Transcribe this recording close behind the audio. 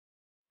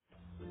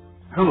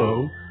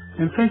Hello,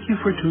 and thank you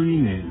for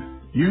tuning in.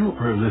 You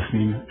are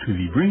listening to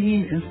the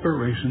Bringing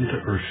Inspiration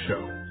to Earth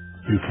show.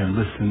 You can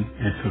listen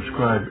and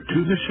subscribe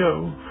to the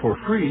show for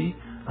free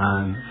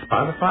on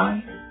Spotify,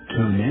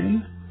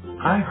 TuneIn,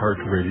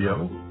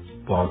 iHeartRadio,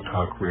 Blog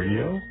Talk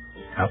Radio,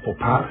 Apple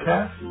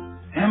Podcasts,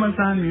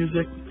 Amazon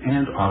Music,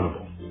 and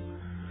Audible.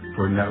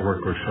 For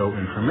network or show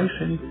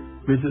information,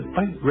 visit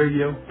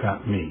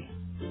biteradio.me.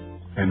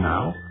 And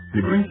now,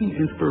 the Bringing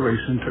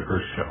Inspiration to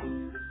Earth show.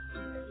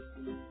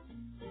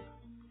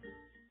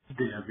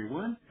 Good day,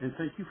 everyone, and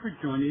thank you for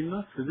joining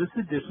us for this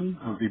edition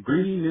of the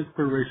Bringing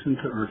Inspiration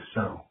to Earth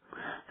show.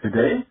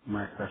 Today,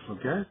 my special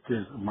guest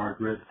is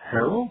Margaret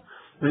Harrell,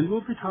 and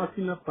we'll be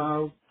talking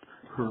about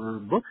her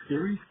book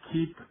series,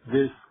 Keep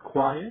This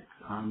Quiet.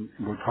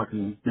 We're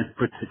talking in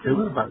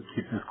particular about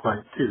Keep This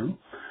Quiet 2,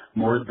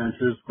 More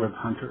Adventures with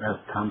Hunter S.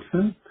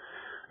 Thompson.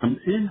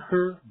 In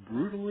her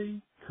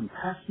brutally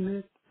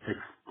compassionate,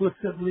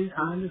 explicitly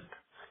honest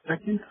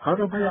second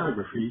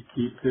autobiography,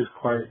 Keep This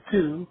Quiet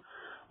 2,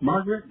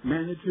 Margaret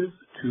manages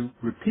to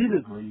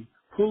repeatedly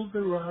pull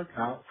the rug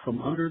out from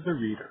under the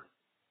reader.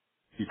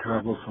 She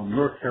travels from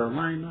North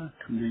Carolina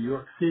to New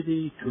York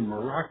City to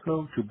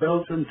Morocco to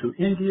Belgium to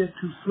India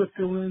to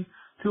Switzerland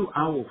to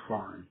Owl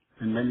Farm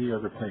and many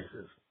other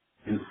places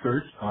in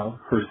search of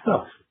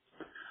herself.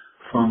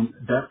 From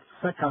depth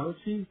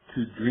psychology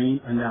to dream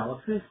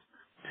analysis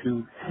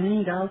to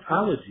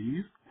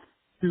hangoutologies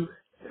to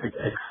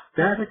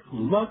ecstatic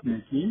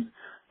lovemaking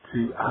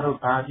to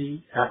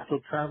out-of-body astral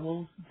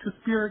travels to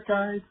spirit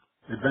guides,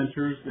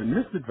 adventures, and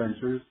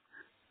misadventures,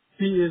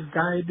 she is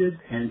guided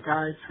and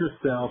guides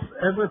herself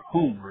ever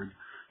homeward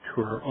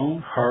to her own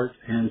heart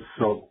and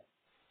soul.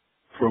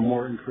 For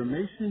more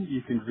information,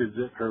 you can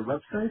visit her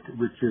website,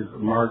 which is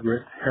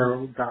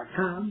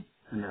margaretharrell.com,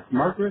 and that's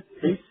Margaret,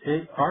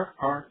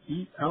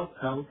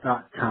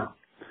 Harrell.com.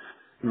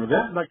 And with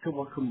that, I'd like to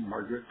welcome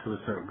Margaret to the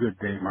show. Good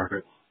day,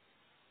 Margaret.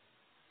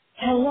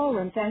 Hello,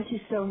 and thank you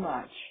so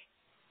much.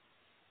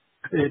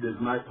 It is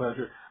my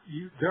pleasure.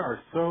 There are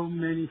so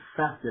many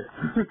facets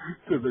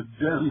to the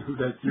gem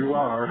that you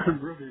are.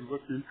 I'm really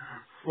looking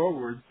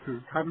forward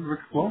to kind of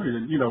exploring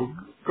and,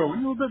 going a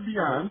little bit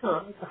beyond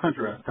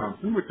Hunter S.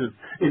 Thompson, which is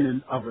in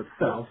and of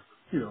itself,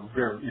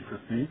 very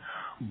interesting.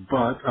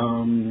 But,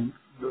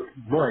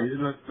 boy,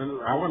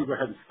 I want to go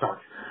ahead and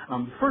start.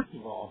 First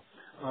of all,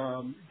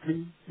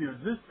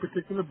 this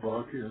particular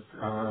book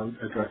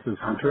addresses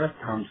Hunter S.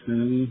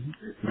 Thompson,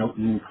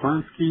 Milton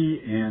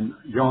Klonsky, and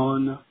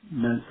Jan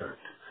Mensert.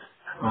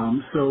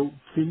 So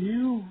can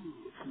you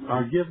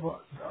give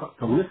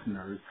the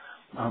listeners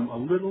a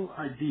little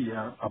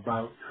idea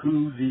about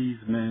who these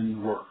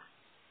men were?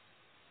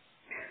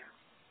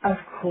 Of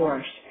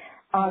course.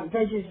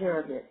 They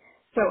deserve it.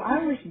 So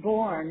I was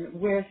born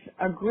with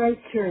a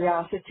great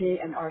curiosity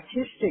and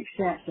artistic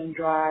sense and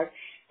drive,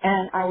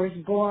 and I was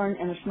born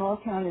in a small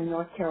town in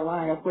North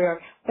Carolina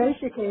where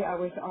basically I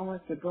was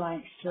almost a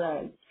blank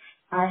slate.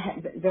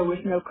 There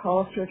was no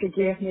culture to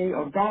give me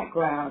or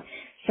background.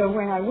 So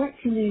when I went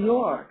to New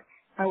York,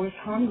 I was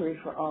hungry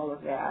for all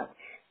of that.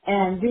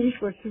 And these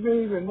were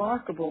three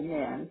remarkable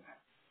men,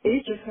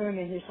 each of whom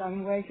in his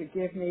own way could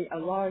give me a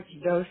large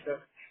dose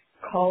of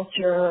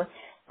culture,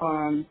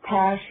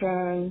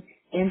 passion,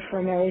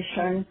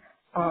 information,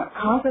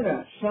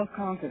 confidence,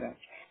 self-confidence.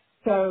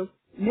 So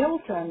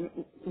Milton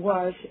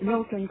was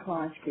Milton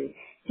Klonsky.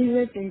 He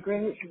lived in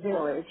Greenwich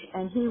Village,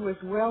 and he was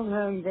well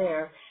known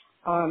there.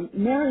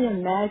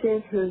 Marian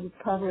Maggid, who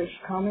published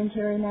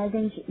Commentary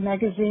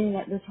magazine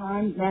at the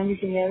time,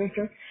 managing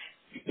editor,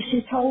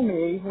 she told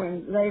me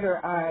when later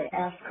I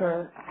asked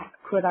her,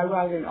 could I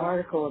write an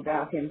article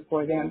about him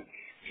for them?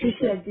 She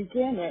said,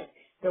 begin it.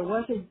 There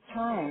was a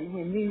time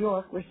when New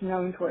York was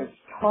known for its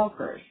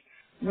talkers.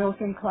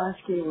 Milton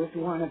Klonsky was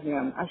one of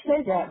them. I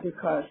say that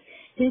because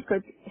he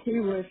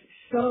was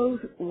so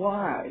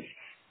wise,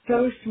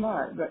 so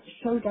smart, but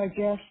so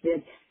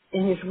digested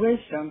in his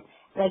wisdom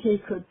that he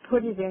could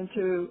put it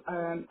into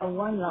a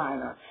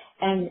one-liner,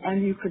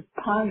 and you could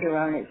ponder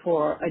on it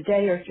for a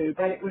day or two,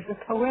 but it was a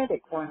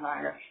poetic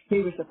one-liner. He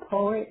was a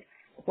poet,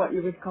 what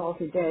you would call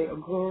today a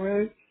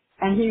guru,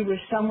 and he was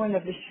someone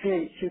of the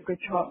streets who could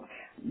talk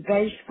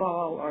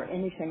baseball or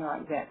anything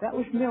like that. That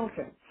was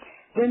Milton.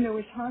 Then there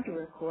was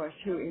Hunter, of course,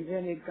 who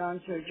invented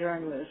gonzo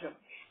journalism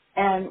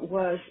and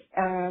was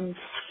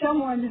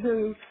someone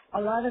who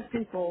a lot of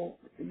people,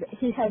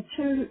 he had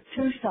two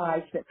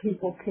sides that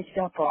people picked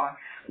up on.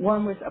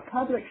 One was a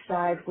public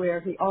side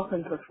where he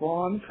often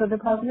performed for the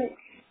public,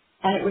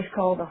 and it was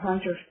called the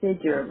Hunter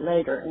figure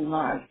later in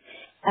life.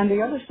 And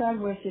the other side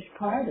was his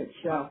private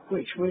self,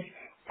 which was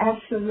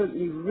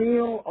absolutely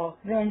real,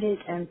 authentic,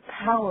 and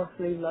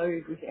powerfully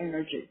loaded with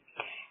energy.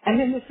 And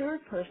then the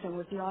third person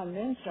was Jan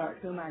Mensert,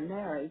 whom I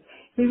married.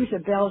 He was a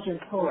Belgian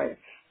poet,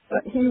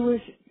 but he was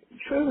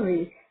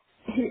truly,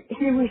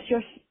 he was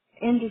just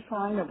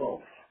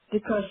indefinable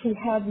because he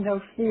had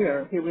no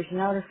fear. He was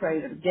not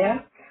afraid of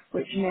death,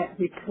 which meant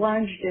he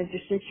plunged into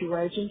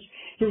situations.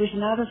 He was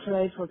not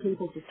afraid for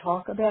people to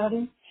talk about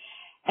him.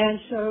 And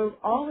so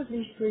all of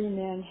these three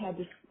men had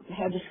this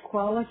had this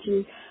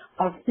quality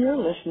of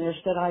fearlessness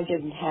that I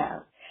didn't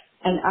have.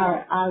 And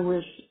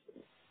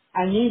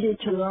I needed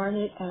to learn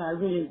it, and I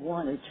really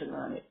wanted to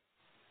learn it.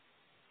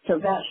 So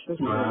that's the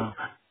story. Wow.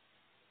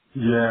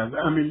 Yeah,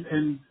 I mean,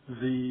 and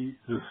the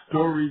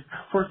story.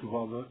 First of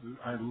all,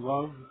 I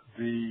love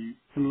the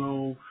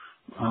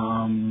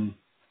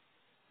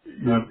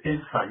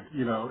insight,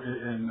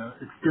 and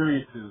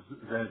experiences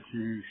that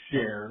you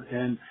share.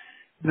 And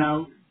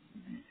now,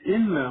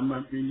 in them,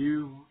 I mean,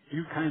 you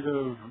kind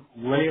of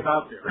lay it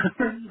out there,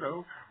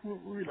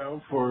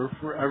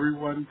 for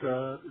everyone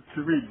to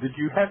read. Did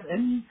you have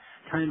any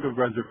kind of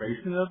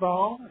reservation at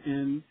all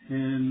in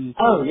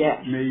Oh,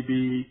 yes.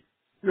 maybe?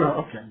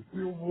 Okay.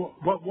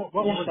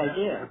 What Yes, would I that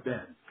did. have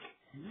been?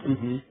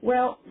 Mm-hmm.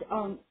 Well,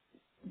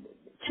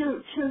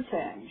 two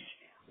things.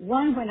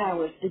 One, when I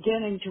was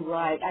beginning to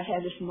write, I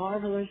had this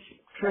marvelous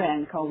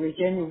friend called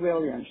Virginia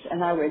Williams,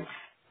 and I would,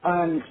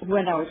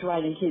 when I was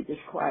writing Keep This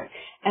Quiet,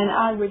 and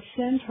I would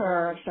send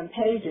her some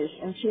pages,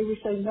 and she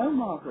would say, "No,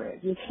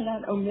 Margaret, you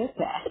cannot omit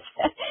that."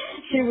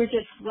 She would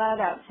just flat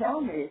out tell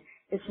me,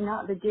 "It's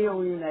not the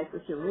deal you make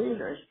with your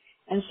readers."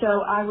 And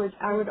so I would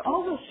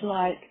almost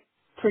like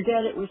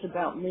forget it was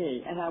about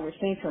me, and I would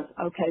think of,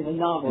 okay, the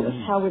novelist,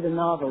 how would the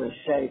novelist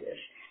say this?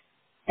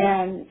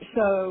 And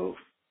so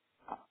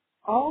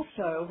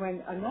also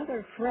when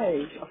another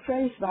phrase, a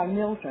phrase by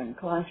Milton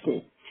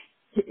Kalansky,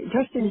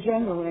 just in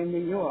general in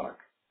New York,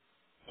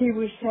 he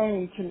was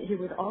saying to me, he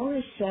would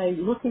always say,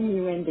 looking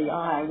you in the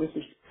eye with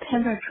this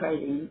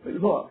penetrating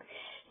look,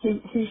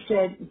 he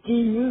said,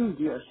 denude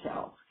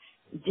yourself.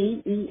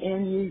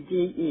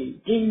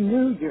 D-E-N-U-D-E.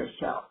 Denude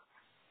yourself.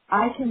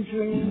 I can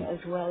dream as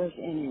well as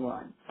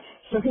anyone.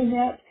 So he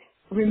meant,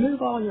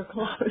 remove all your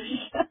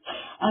clothes.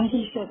 And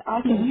he said,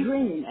 I can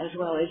dream as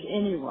well as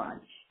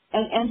anyone.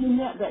 And he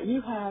meant that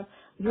you have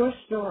your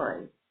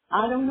story.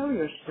 I don't know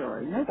your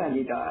story.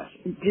 Nobody does.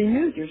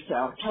 Denude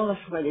yourself. Tell us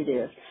what it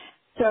is.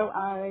 So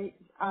and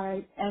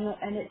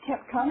it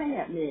kept coming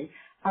at me.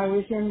 I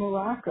was in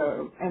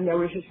Morocco, and there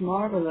was this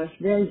marvelous,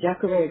 very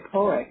decorated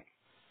poet,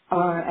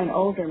 an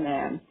older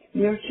man,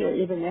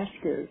 Mircea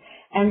Ionescu,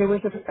 and there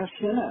was a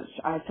sentence.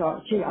 I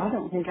thought, gee, I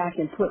don't think I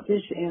can put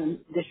this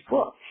in this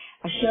book.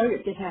 I showed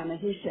it to him, and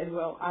he said,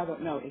 well, I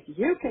don't know if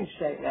you can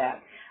say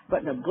that,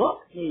 but the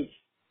book needs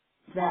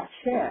that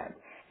said.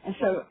 And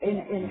so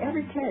in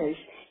every case,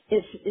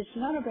 it's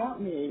not about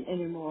me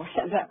anymore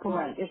at that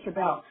point. It's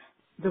about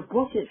the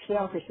book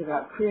itself. It's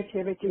about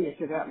creativity.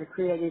 It's about the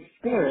creative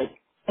spirit,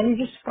 and you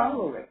just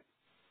follow it.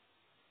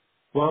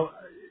 Well,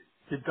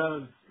 it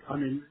does. I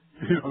mean,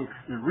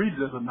 it reads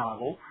as a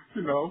novel,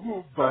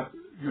 but,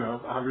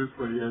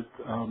 obviously it's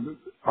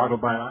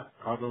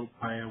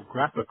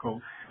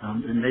autobiographical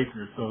in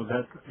nature. So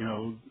that,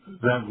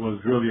 that was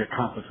really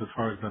accomplished as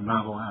far as the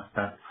novel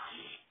aspect.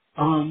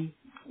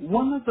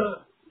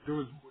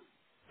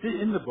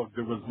 In the book,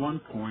 there was one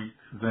point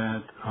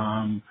that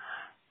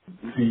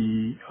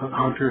the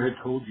hunter had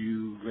told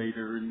you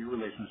later in your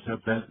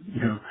relationship that,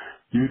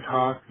 you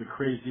talk the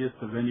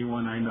craziest of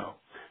anyone I know.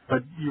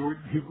 But you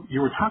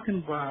were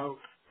talking about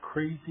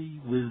crazy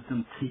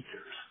wisdom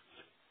teachers.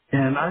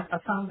 And I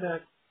found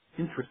that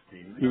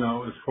interesting,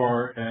 as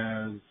far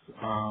as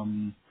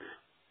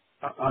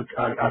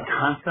a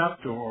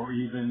concept or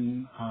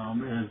even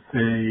as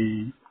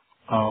a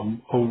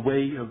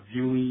way of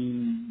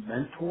viewing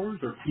mentors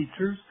or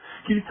teachers.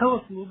 Can you tell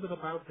us a little bit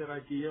about that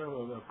idea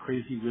of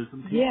crazy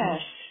wisdom teachers?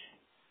 Yes.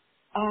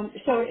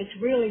 So it's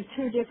really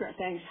two different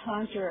things,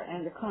 hunter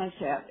and the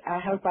concept. I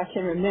hope I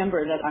can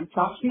remember that I'm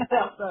talking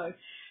about those,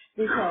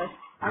 because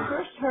I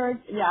first heard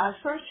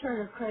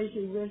of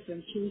crazy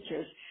wisdom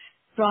teachers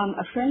from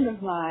a friend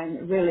of mine,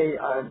 really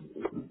a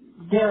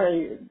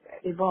very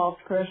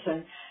evolved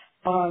person,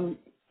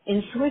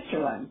 in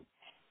Switzerland.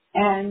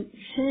 And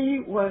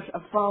she was a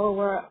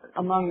follower,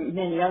 among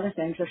many other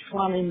things, of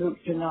Swami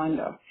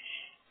Muktananda.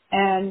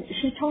 And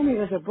she told me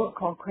there's a book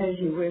called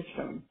Crazy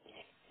Wisdom.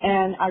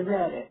 And I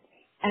read it.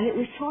 And it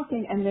was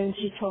talking, and then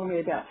she told me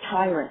about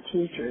tyrant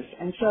teachers.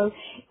 And so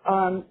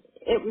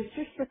it was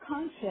just the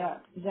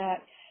concept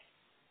that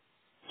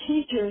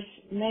teachers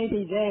may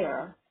be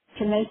there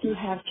to make you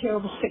have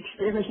terrible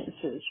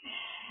experiences.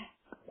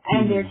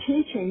 And they're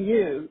teaching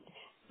you,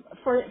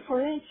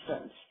 for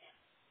instance,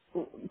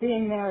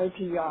 being married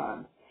to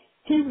Jan,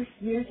 he was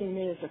using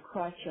me as a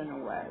crutch in a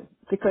way,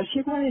 because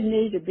he wanted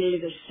me to be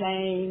the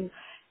same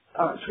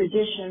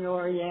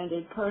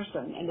tradition-oriented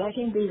person, and let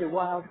him be the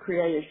wild,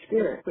 creative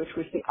spirit, which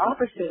was the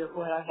opposite of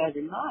what I had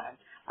in mind.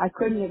 I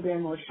couldn't have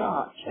been more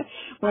shocked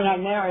when I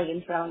married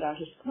and found out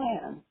his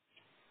plan.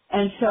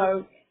 And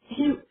so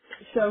he,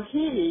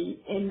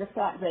 in the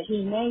fact that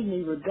he made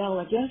me rebel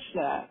against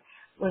that,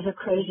 was a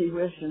crazy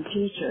wisdom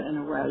teacher in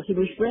a way. He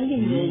was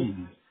bringing me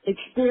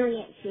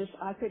experiences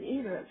I could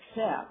either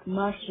accept,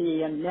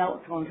 mushy and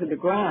melt onto the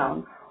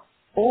ground,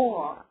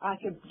 or I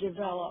could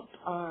develop,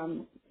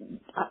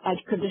 I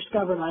could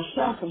discover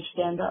myself and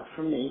stand up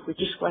for me,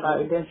 which is what I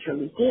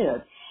eventually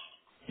did.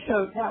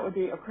 So that would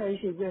be a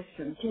crazy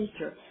wisdom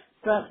teacher.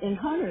 But in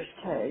Hunter's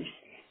case,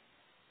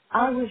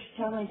 I was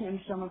telling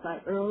him some of my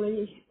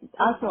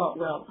I thought,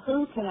 well,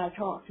 who can I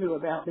talk to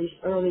about these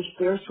early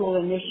spiritual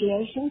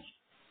initiations?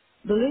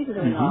 Believe it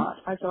or Mm-hmm. not,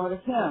 I thought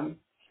of him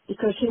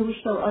because he was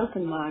so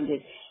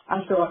open-minded.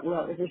 I thought,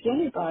 well, if there's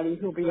anybody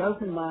who'll be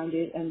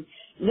open-minded and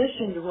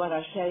listen to what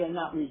I say and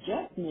not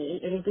reject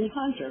me, it'll be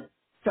Hunter.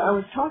 So I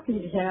was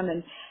talking to him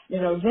and,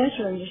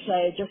 venturing to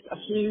say just a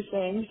few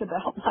things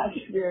about my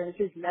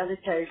experiences,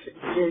 meditation,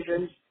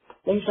 visions,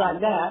 things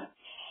like that.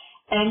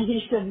 And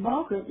he said,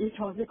 Margaret, you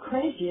told the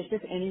craziest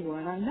of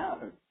anyone I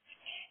know.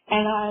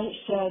 And I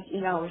said,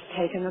 I was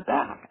taken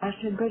aback. I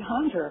said, but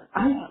Hunter,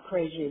 I'm not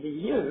crazier than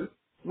you,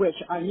 which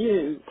I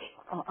knew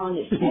on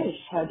its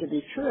face had to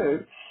be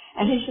true.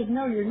 And he said,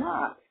 no, you're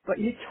not, but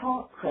you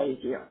talk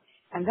crazier.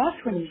 And that's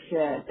when he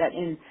said that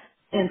in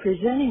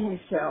presenting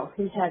himself,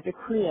 he had to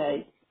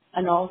create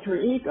an alter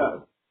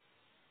ego,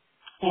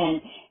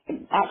 and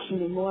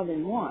actually more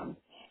than one.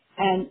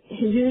 And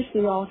he used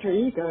the alter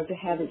ego to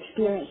have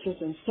experiences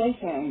and say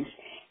things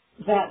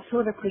that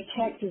sort of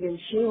protected and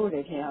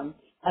shielded him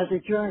as a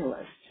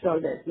journalist, so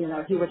that,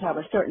 he would have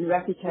a certain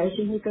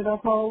reputation he could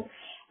uphold,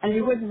 and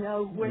you wouldn't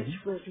know which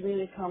was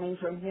really coming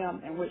from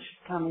him and which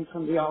was coming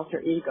from the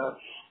alter ego.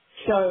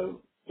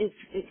 So it's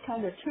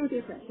kind of two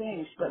different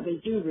things, but they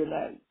do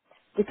relate.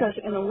 Because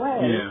in a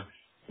way,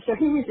 so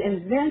he was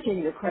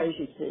inventing the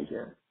crazy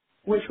figure,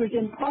 which was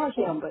in part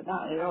him, but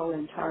not at all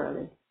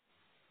entirely.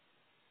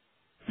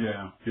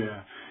 Yeah.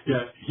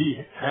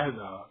 He had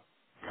a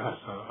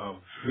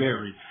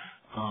very,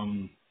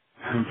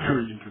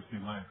 very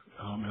interesting life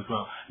as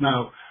well.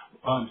 Now,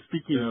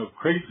 speaking of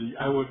crazy,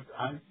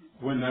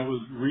 when I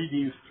was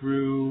reading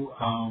through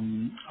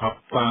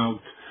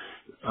about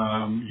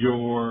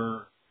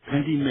your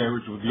pending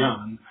marriage with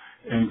Jan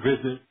and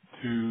visit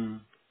to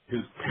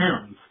his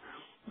parents,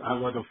 I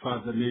would have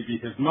thought that maybe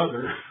his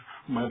mother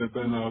might have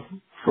been a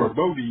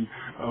foreboding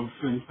of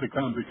things to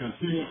come, because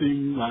he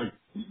seemed like,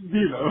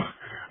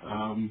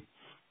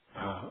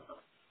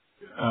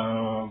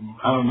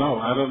 I don't know.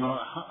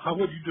 How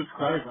would you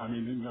describe,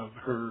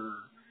 her,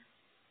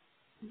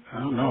 I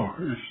don't know.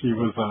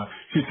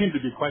 She seemed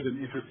to be quite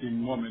an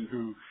interesting woman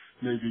who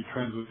maybe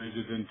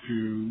translated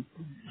into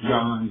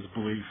Jan's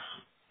beliefs.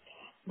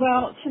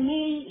 Well, to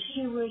me,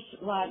 she was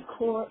like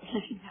core.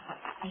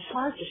 It's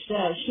hard to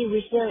say. She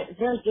was very,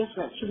 very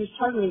different. She was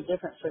totally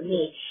different from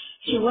me.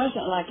 She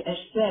wasn't like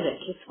aesthetic.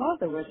 His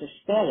father was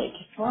aesthetic.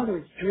 His father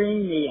was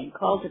dreamy and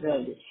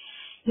cultivated.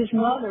 His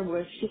mother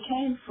she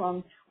came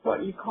from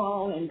what you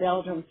call in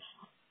Belgium,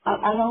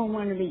 I don't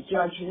want to be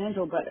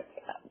judgmental, but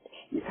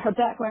her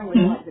background was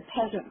like the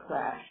peasant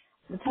class.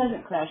 The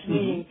peasant class,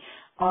 meaning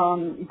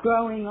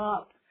growing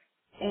up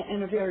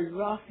in a very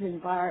rough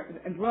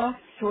environment, rough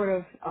sort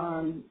of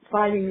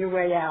fighting your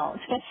way out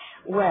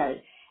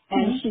way.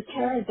 And she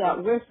carried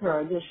that with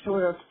her, this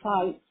sort of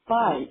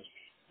fight.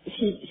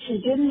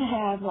 She didn't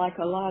have like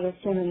a lot of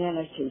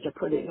femininity, to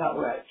put it that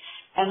way.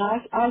 And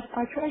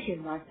I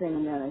treasured my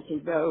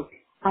femininity, though.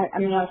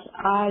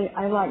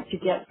 I like to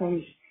get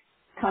things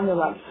kind of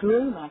like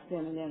through my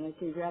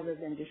femininity rather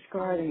than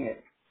discarding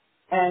it.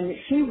 And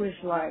she was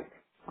like,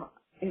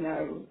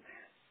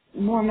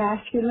 more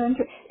masculine.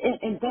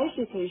 And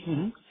basically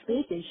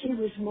speaking, she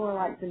was more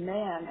like the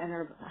man and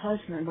her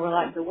husband more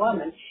like the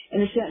woman,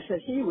 in the sense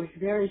that he was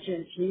very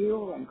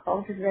genteel and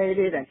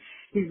cultivated, and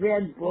he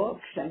read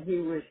books, and he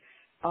was,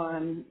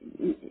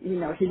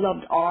 he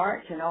loved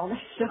art and all this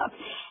stuff.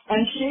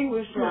 And she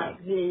was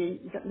like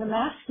the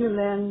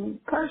masculine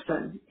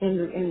person in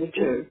the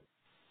two.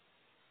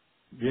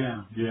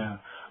 Yeah.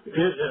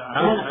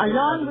 And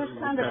Jan was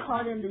kind of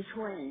caught in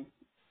between.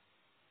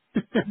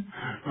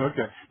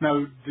 Okay.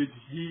 Now, did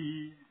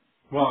he?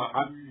 Well,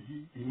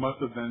 he must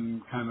have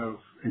been kind of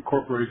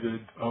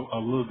incorporated a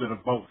little bit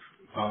of both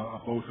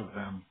of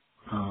them.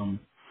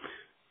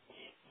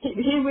 He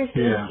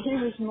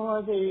was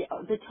more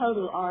the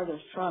total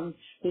artist, from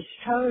his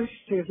toes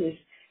to his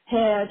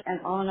head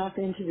and on up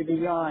into the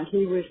beyond.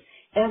 He was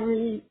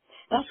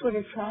that's what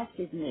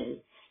attracted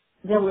me.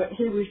 He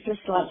was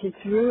just like, he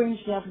threw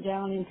himself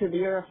down into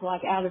the earth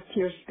like out of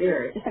pure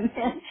spirit. And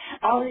then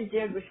all he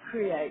did was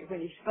create.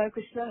 When he spoke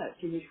a sentence,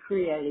 he was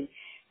creating.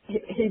 He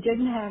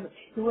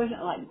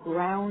wasn't like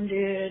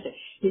grounded.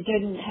 He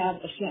didn't have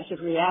a sense of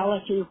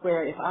reality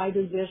where if I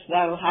do this,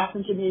 that'll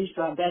happen to me,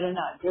 so I better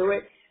not do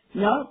it.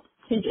 No,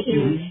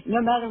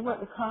 no matter what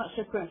the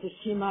consequences,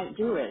 he might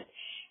do it.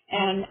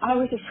 And I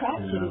was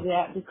attracted to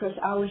that because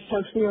I was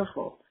so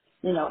fearful.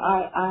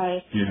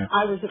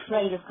 I was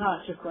afraid of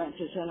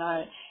consequences, and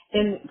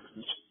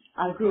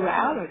I grew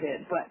out of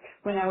it. But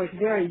when I was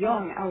very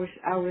young, I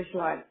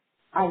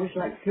was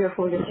like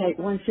fearful to take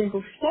one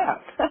single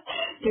step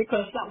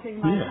because something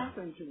might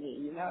happen to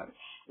me.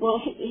 Well,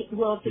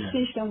 to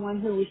see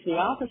someone who was the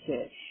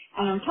opposite,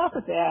 and on top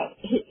of that,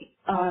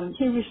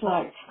 he was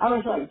like, I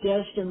was like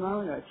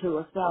Desdemona to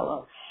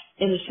Othello,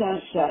 in the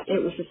sense that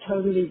it was a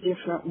totally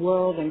different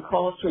world and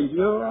culture,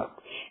 Europe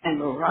and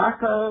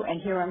Morocco,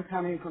 and here I'm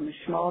coming from a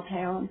small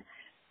town,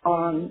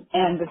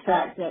 and the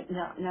fact that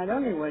not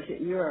only was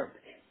it Europe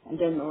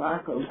than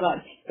Morocco,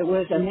 but it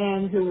was a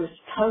man who was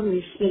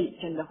totally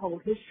steeped in the whole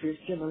history of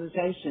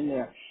civilization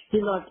there. He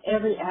loved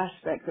every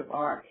aspect of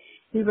art.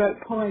 He wrote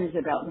poems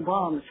about the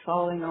bombs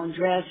falling on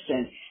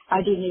Dresden.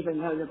 I didn't even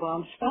know the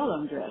bombs fell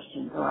on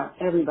Dresden, or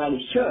everybody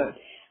should.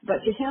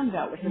 But to him,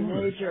 that was a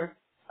major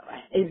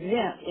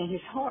event in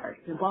his heart,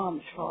 the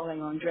bombs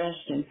falling on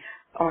Dresden,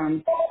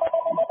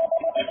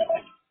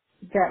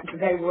 that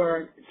they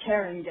were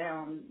tearing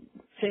down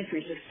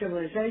centuries of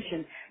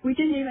civilization. We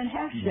didn't even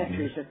have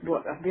centuries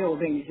of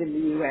buildings in the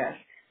U.S.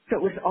 So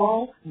it was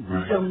all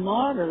so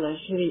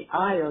marvelously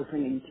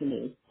eye-opening to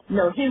me.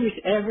 No, he was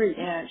every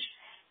inch,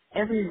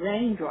 every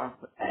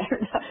raindrop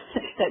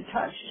that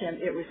touched him,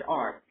 it was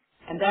art.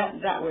 And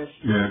that was,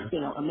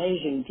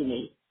 amazing to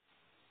me.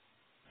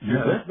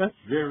 Yeah, that's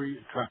very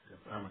attractive,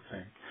 I would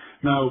think.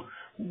 Now,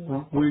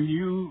 when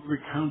you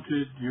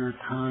recounted your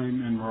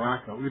time in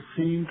Morocco, it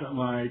seemed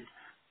like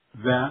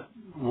that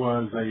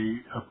was a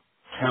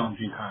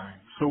challenging time.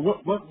 So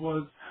what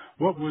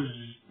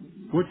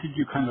did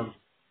you kind of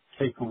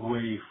take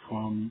away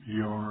from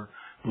your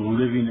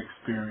living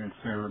experience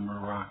there in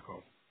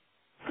Morocco?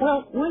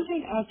 Well, one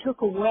thing I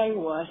took away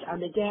was I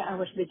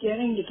was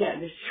beginning to get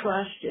this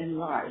trust in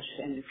life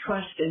and the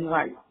trust in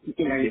what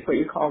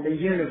you call the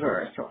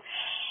universe.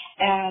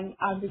 And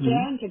I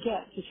began to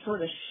get this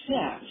sort of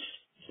sense,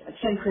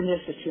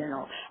 synchronicity and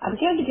all. I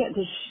began to get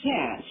this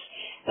sense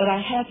that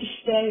I had to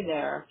stay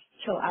there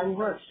till I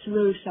worked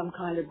through some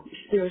kind of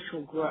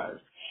spiritual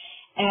growth.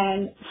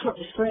 And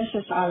for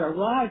instance, I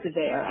arrived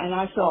there and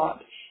I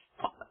thought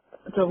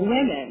the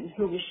women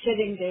who were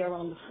sitting there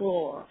on the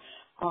floor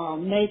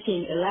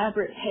making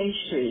elaborate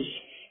pastries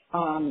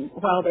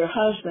while their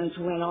husbands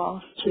went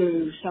off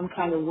to some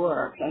kind of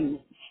work, and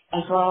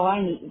for all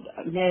I knew,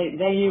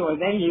 they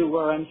knew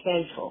were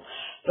unfaithful.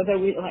 But they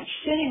were like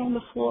sitting on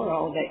the floor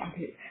all day.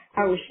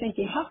 I was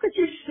thinking, how could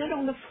you sit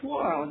on the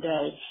floor all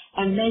day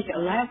and make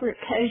elaborate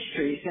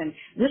pastries, and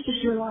this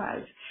is your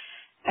life?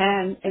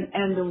 And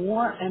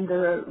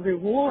the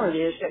reward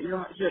is that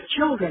your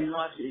children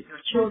love you, your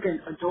children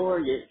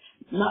adore you,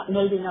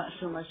 maybe not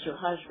so much your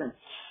husband.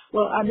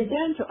 Well, I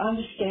began to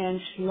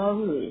understand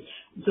slowly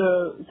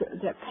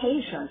that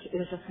patience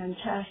is a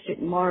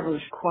fantastic,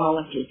 marvelous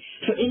quality.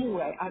 So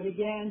anyway, I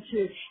began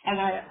to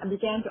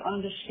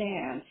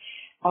understand.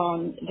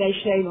 They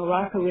say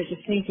Morocco is a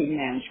thinking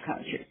man's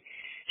country.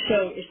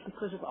 So it's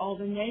because of all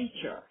the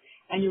nature.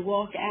 And you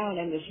walk out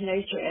and there's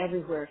nature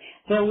everywhere.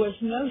 There was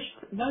no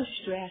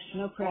stress,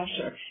 no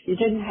pressure. You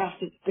didn't have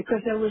to,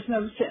 because there was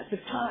no sense of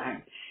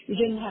time. You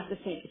didn't have to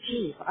think,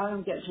 gee, if I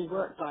don't get to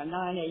work by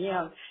 9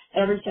 a.m.,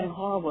 everything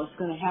horrible is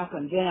going to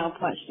happen, then I'll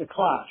punch the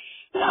clock.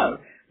 No,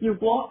 you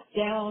walk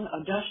down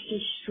a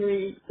dusty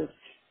street with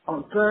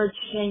birds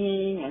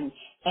singing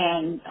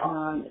and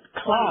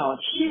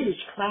clouds, huge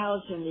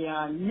clouds in the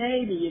air.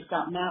 Maybe you've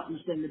got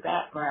mountains in the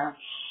background.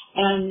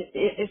 And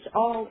it's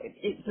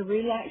the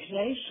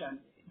relaxation.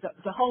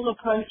 The whole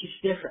approach is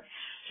different.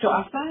 So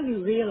I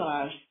finally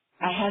realized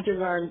I had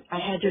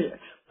to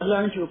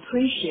learn to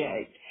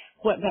appreciate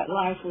what that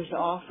life was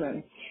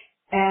offering.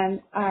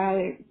 And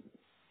I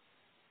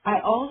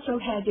also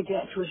had to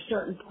get to a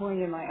certain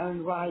point in my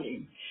own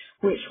writing,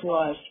 which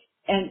was,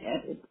 and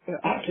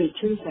actually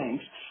two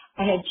things.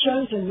 I had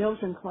chosen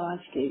Milton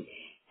Klonsky.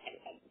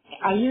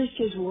 I used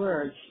his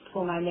words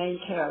for my main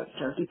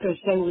character because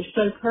they were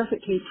so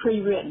perfectly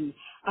pre-written.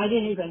 I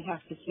didn't even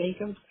have to think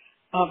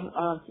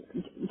of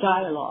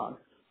dialogue.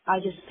 I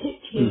just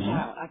picked his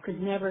out. I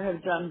could never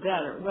have done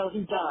better. Well,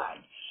 he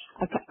died.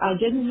 I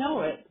didn't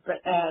know it,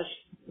 but as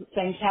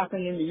things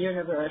happen in the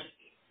universe,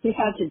 he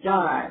had to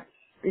die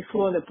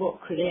before the book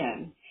could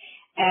end.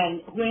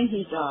 And when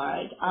he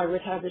died, I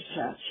would have a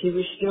sense he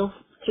was still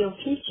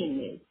teaching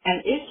me.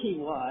 And if he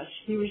was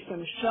going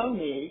to show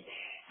me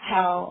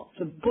how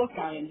the book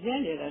I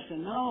invented as a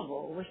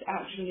novel was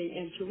actually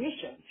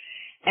intuition.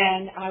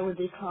 And I would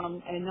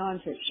become a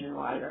nonfiction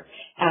writer,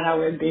 and I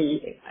would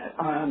be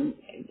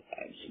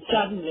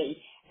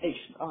suddenly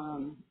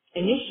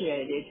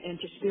initiated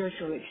into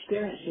spiritual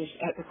experiences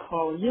at the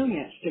Carl Jung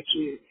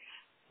Institute,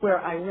 where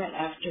I went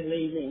after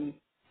leaving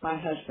my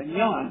husband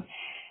Jan.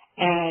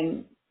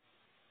 And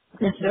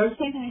the third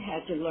thing I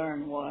had to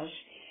learn was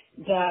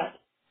that,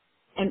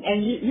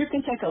 and you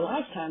can take a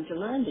lifetime to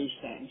learn these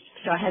things.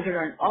 So I had to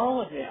learn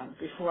all of them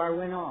before I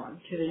went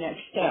on to the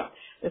next step.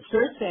 The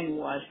third thing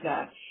was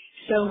that,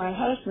 so my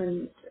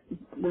husband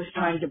was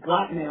trying to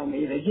blackmail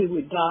me that he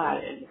would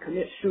die and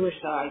commit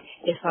suicide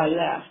if I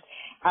left.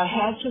 I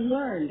had to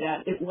learn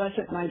that it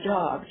wasn't my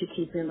job to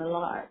keep him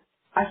alive.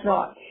 I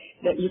thought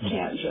that you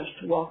can't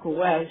just walk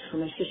away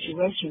from a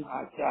situation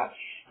like that.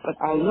 But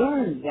I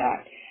learned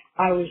that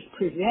I was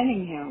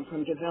preventing him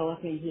from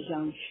developing his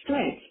own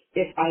strength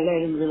if I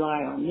let him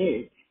rely on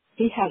me.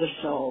 He had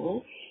a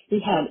soul. He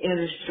had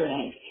inner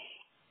strength.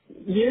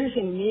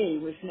 Using me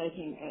was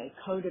making a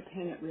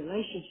codependent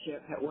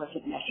relationship that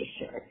wasn't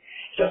necessary.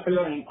 So for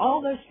learning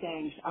all those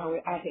things,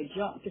 I had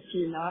jumped a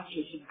few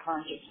notches in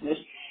consciousness,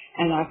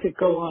 and I could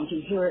go on to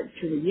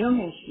the Jung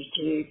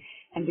Institute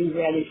and be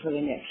ready for the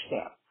next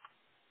step.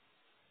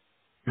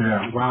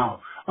 Yeah,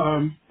 wow.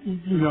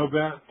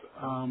 That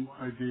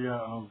idea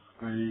of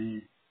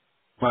the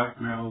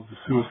blackmail, the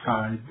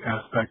suicide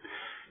aspect,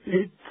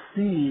 it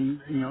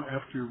seemed,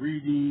 after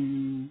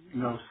reading,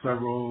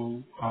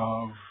 several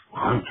of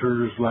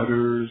Hunter's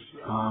letters,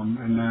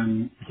 and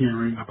then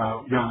hearing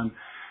about Jan,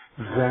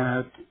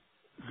 that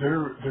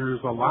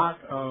there's a lot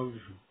of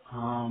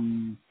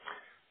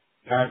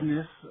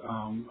sadness,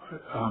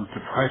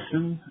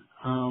 depression.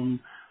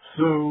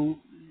 So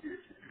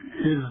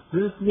is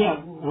this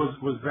Yeah.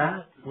 was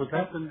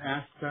that an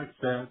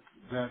aspect that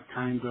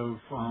kind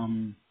of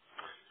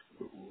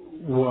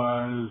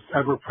was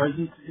ever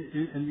present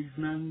in these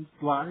men's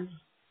lives?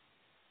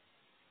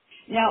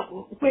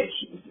 Now, which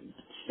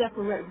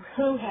separate,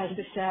 who has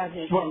the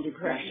sadness and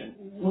depression?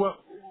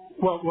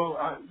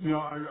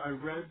 I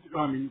read.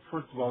 I mean,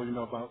 first of all,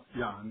 about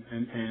Jan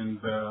and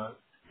the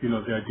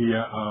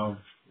idea of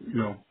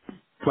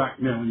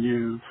blackmailing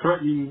you,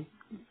 threatening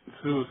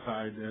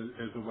suicide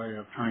as a way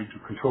of trying to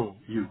control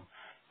you.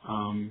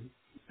 But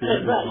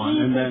he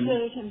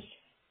considered him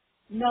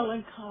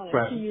melancholic.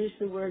 Right. He used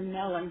the word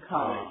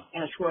melancholy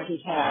as what he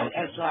had,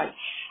 as like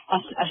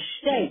a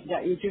state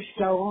that you just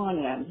go on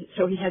in.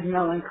 So he had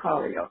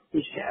melancholia,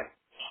 he said.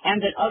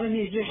 And that other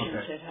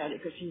musicians had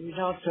it because he was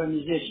also a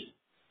musician.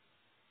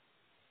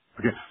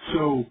 Okay,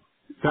 so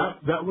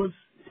that was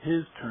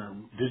his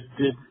term.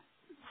 Did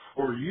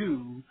for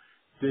you,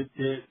 did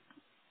it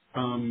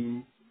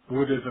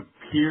would it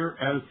appear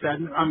as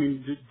sadness? I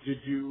mean, did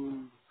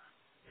you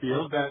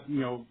feel that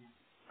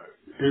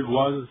it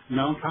was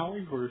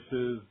melancholy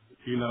versus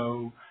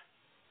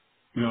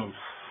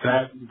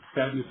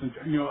sadness?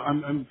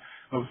 And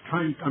I'm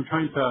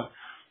trying to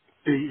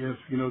see if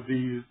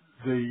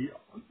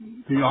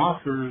the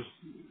authors.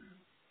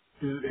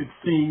 It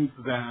seems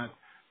that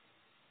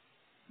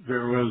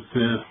there was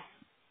this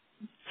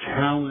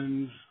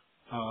challenge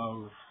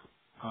of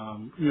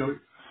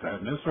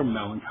sadness or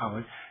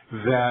melancholy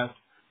that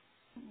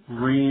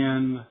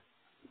ran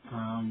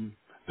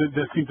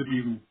that seemed to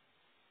be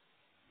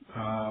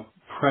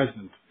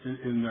present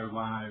in their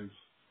lives.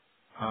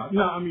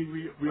 No, I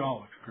mean we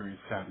all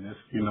experience sadness,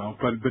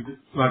 but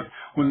like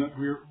when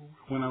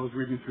I was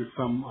reading through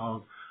some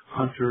of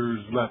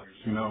Hunter's letters,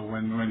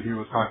 when he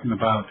was talking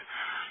about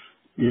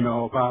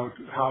about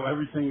how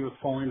everything was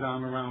falling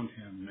down around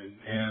him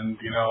and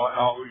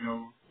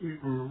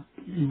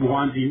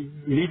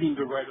needing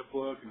to write a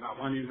book and not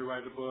wanting to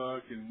write a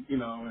book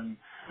and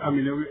I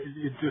mean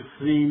it just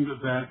seemed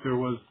that there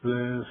was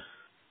this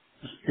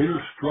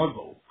inner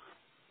struggle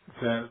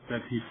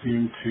that he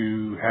seemed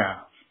to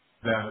have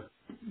that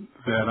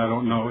I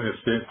don't know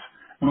if it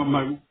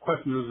my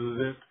question is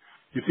it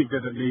you think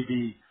that it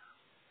maybe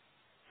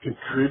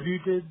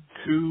contributed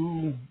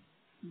to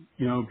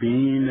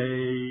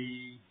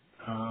being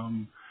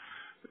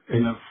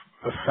an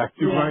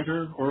effective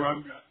writer,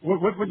 or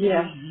what's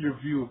your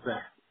view of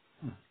that?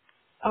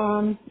 So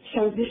I'm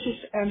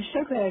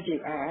so glad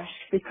you asked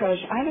because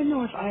I don't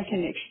know if I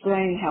can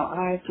explain how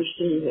I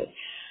perceive it,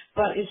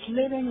 but it's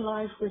living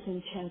life with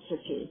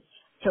intensity.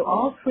 So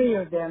all three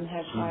of them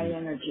have high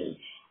energy,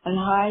 and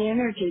high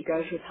energy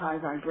goes with high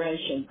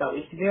vibration, but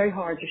it's very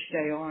hard to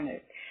stay on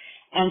it.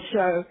 And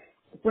so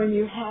when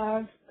you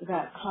have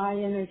that high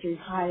energy,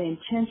 high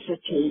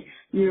intensity,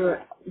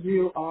 you're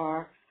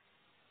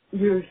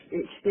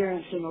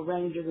experiencing a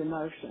range of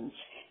emotions,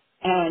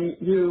 and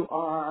you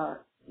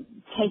are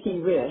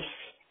taking risks,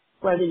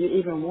 whether you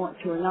even want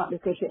to or not,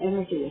 because the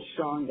energy is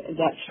strong.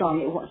 That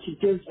strong, it wants to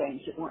do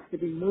things. It wants to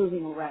be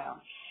moving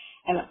around,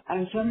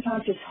 and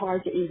sometimes it's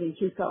hard to even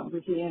keep up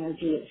with the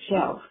energy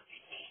itself.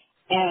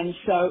 And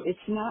so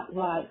it's not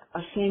like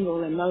a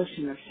single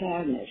emotion of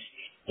sadness.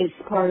 It's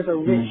part of a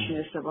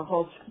richness of a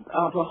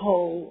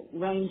whole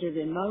range of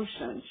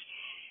emotions.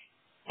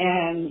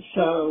 And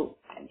so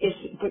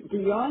but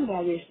beyond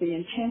that is the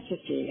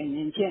intensity, and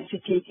the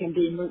intensity can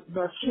be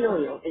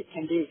mercurial. It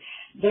can be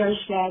very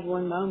sad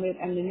one moment,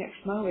 and the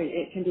next moment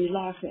it can be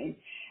laughing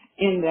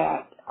in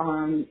that,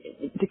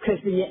 because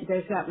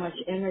there's that much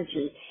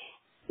energy.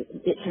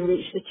 It can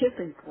reach the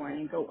tipping point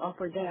and go up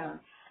or down.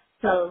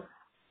 So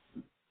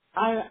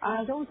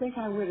I don't think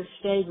I would have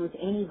stayed with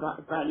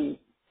anybody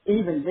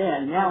even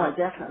then. Now I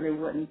definitely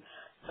wouldn't.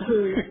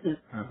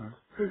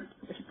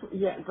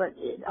 But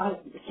I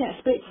can't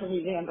speak for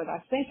me then, but I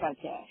think I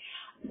can.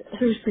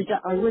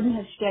 I wouldn't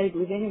have stayed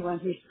with anyone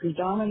whose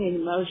predominant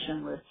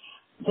emotion was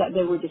that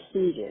they were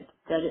defeated,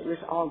 that it was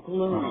all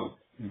gloomy,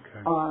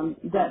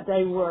 that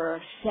they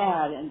were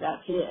sad, and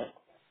that's it.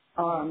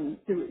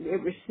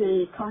 It was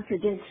the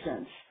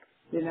contradictions,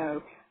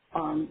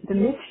 the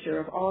mixture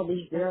of all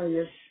these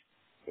various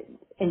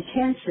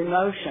intense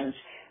emotions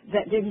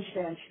that didn't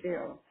stand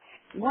still.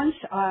 Once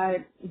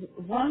I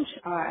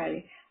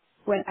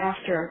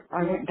after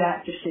I went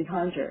back to see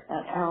Hunter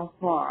at Owl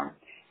Farm,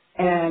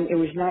 and it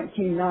was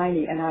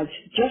 1990, and I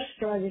just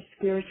started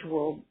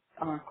spiritual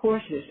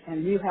courses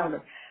and knew how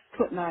to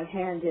put my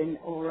hand in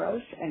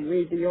auras and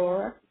read the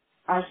aura.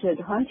 I said,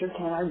 Hunter,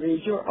 can I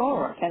read your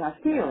aura? Can I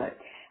feel it?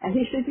 And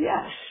he said,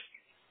 yes.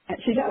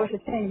 See, that was the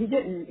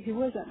thing. He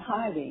wasn't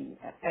hiding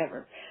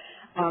ever.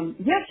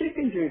 Yes, you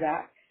can do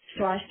that.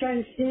 So I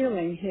started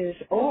feeling his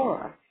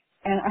aura,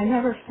 and I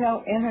never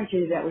felt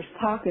energy that was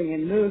popping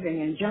and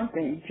moving and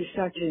jumping to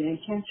such an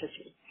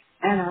intensity.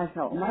 And I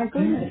thought, my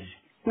goodness,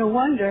 no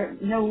wonder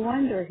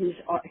he's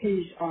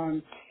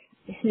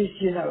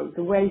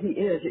the way he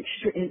is,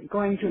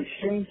 going to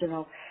extremes and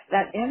all.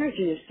 That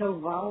energy is so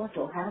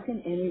volatile. How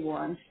can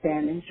anyone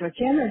stand in such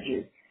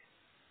energy?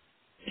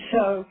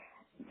 So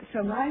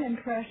my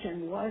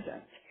impression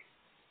wasn't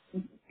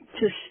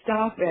to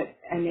stop it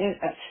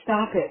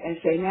and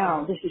say,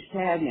 now this is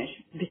sadness,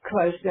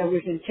 because there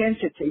was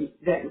intensity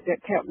that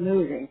kept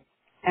moving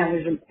and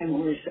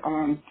was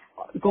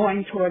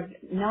going toward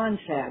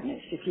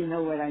non-sadness, if you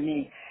know what I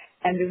mean.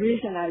 And the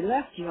reason I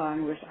left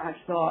John was I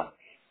thought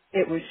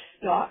it was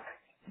stuck,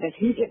 that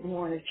he didn't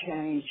want to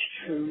change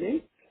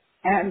truly,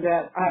 and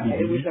that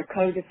it was a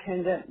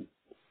codependent,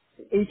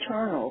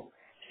 eternal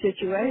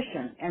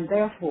situation, and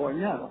therefore,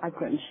 no, I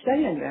couldn't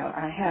stay in there.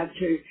 I had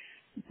to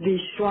be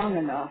strong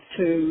enough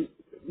to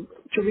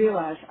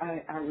realize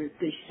I would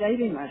be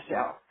saving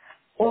myself.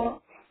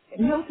 Or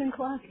Milton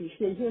Clancy,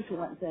 see, here's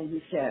one thing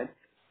he said.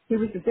 He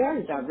was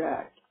very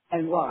direct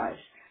and wise.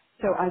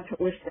 So I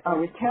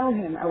would tell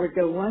him I would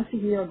go once a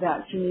year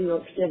back to New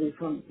York City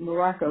from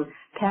Morocco,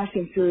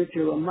 passing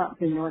through a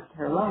month in North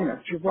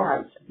Carolina to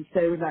Rice and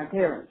stay with my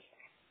parents.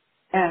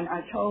 And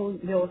I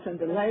told Milton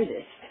the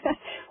latest,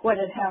 what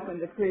had happened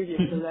the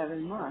previous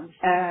 11 months.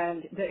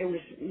 And that it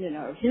was,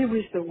 he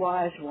was the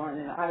wise one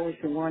and I was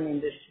the one in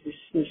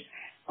this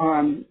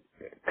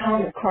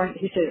comic card.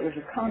 He said it was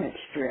a comic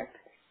strip,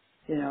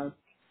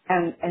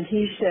 And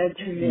he said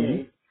to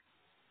me,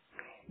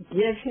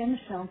 give him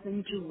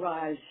something to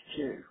rise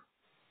to,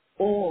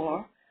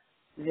 or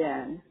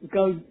then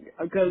go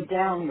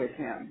down with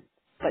him.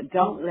 But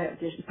don't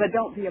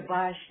be a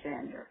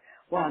bystander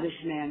while this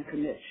man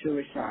commits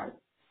suicide.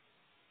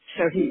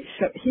 So he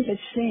had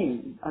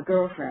seen a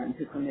girlfriend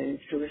who committed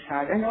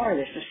suicide, an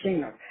artist, a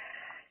singer.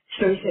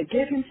 So he said,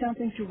 give him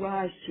something to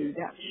rise to.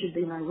 That should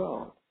be my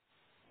role.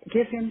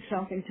 Give him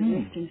something to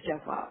lift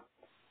himself up.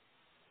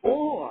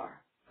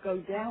 Or go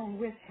down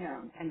with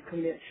him and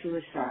commit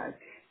suicide.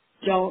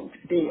 Don't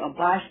be a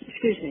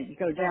bystander.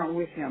 Go down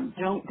with him.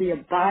 Don't be a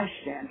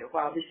bystander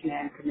while this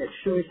man commits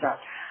suicide.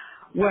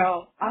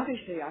 Well,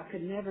 obviously I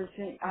could never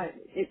think,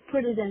 it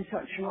put it in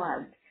such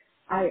light.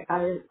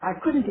 I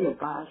couldn't be a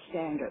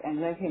bystander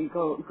and let him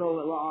go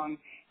along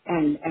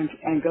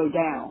and go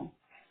down.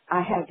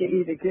 I had to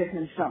either give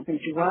him something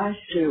to rise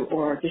to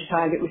or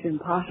decide it was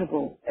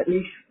impossible, at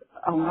least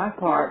on my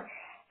part,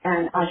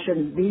 and I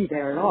shouldn't be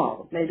there at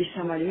all. Maybe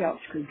somebody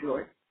else could do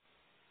it.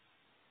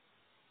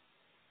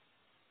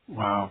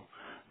 Wow.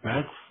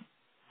 That's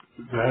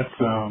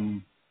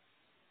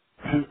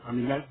I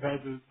mean, that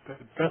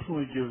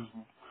definitely gives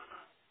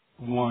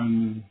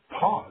one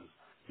pause,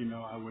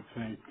 I would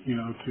think,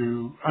 yeah,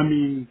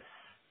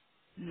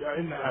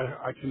 and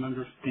I can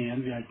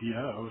understand the idea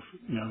of,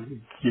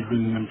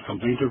 giving them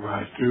something to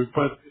rise to,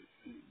 but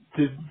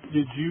did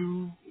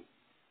you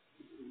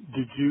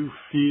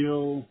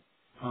feel,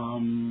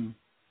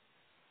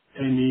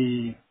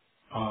 any,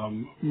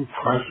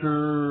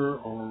 pressure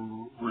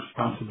or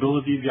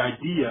responsibility, the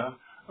idea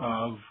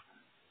of,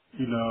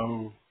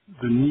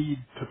 the need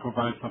to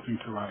provide something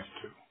to rise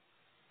to?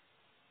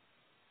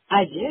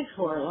 I did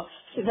so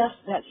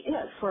that's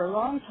it. For a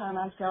long time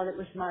I felt it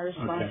was my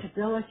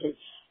responsibility. Okay.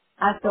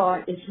 I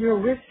thought if you're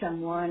with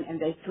someone and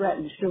they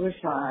threaten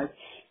suicide,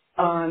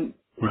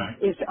 right.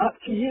 It's up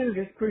to you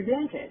to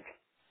prevent it.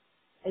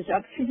 It's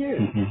up to you.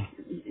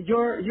 Mm-hmm.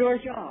 Your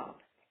job.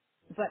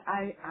 But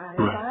I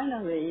right.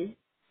 Finally,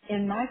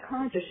 in my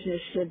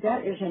consciousness, said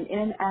that is an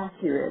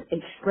inaccurate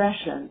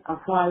expression of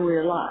why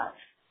we're alive.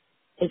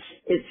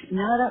 It's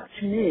not up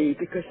to me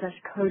because that's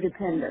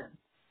codependent.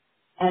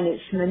 And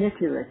it's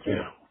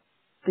manipulative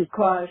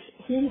because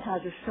he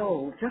has a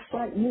soul just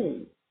like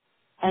me.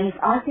 And if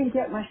I can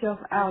get myself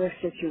out of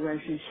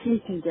situations, he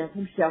can get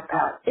himself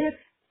out. If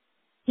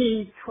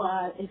he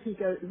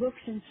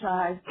looks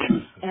inside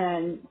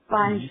and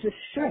finds the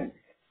strength,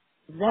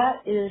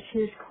 that is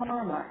his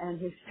karma and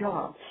his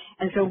job.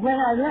 And so when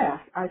I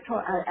left, I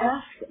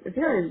asked a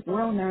very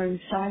well-known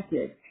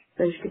psychic,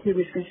 he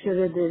was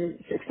considered the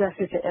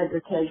successor to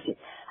Edgar Casey.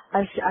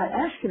 I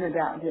asked him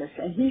about this,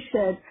 and he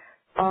said,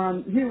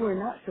 you were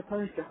not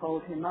supposed to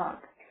hold him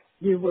up.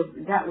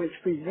 That was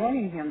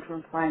preventing him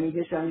from finding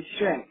his own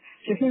strength.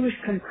 So he was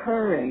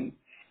concurring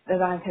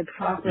that I had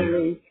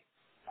properly,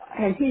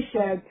 and he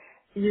said,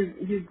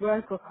 you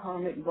broke a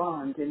karmic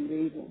bond in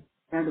leaving.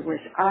 In other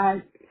words,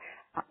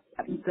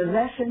 the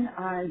lesson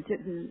I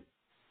didn't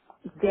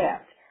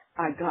get,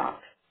 I got.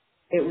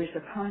 It was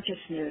the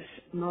consciousness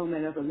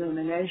moment of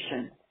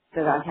illumination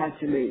that I had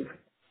to leave.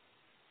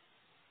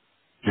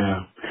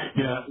 Yeah.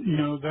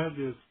 That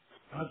is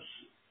such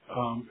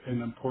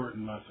an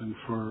important lesson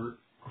for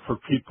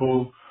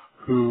people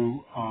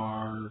who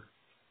are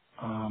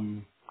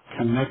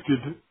connected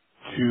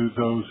to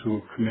those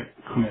who commit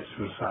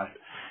suicide.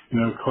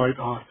 Quite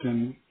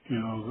often,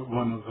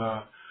 one of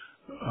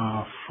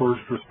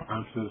first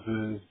responses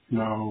is,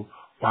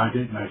 why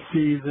didn't I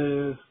see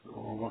this,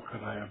 or what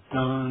could I have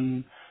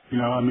done?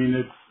 I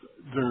mean,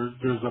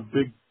 there's a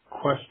big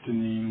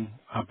questioning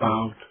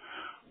about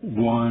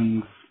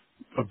one's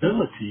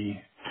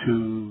ability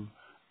to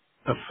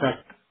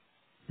affect,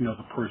 the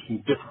person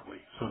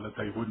differently so that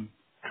they wouldn't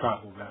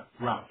travel that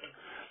route.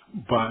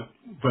 But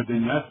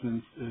in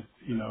essence,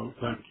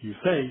 like you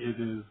say, it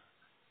is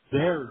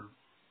their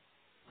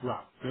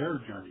route, their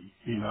journey,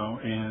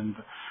 and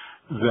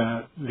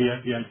that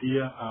the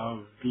idea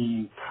of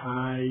being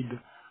tied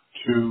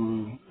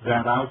to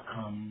that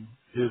outcome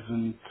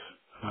isn't,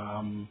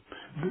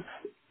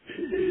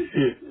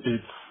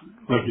 it's,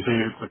 like you say,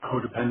 it's a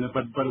codependent,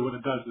 but what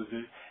it does is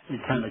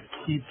it kind of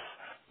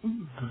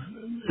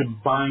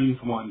it binds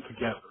one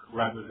together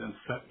rather than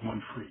set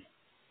one free.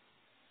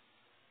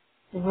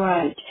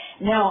 Right.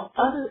 Now,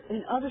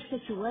 in other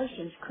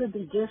situations could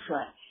be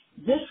different.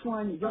 This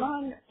one,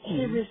 Ron,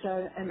 he was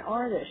an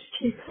artist.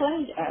 He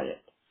played at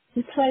it.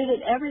 He played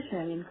at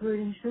everything,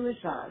 including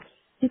suicide.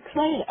 He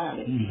played at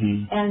it.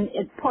 Mm-hmm. And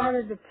part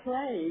of the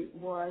play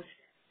was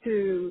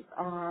to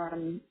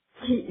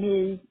keep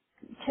me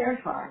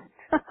terrified.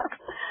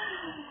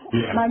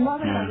 Yeah. My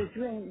mother had a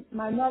dream.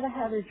 My mother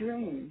had a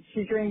dream.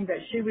 She dreamed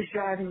that she was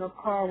driving a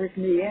car with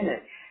me in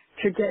it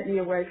to get me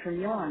away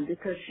from Jan,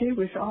 because she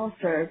was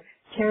also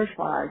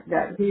terrified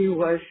that he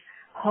was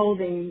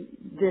holding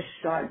this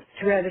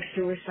threat of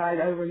suicide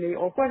over me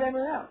or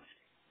whatever else.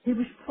 He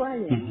was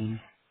playing. Mm-hmm.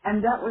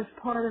 And that was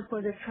part of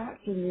what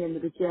attracted me in the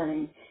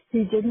beginning.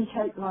 He didn't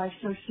take life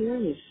so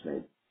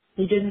seriously.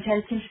 He didn't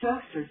take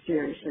himself so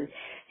seriously.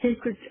 He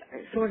could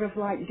sort of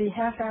like be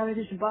half out of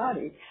his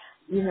body,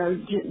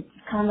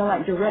 kind of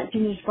like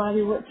directing his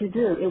body what to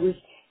do. It was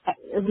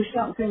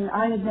something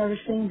I had never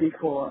seen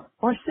before,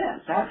 or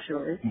since,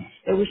 actually.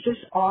 It was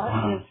just art.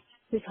 Wow.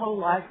 His whole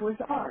life was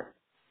art.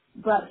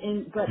 But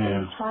in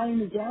tying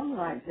me down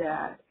like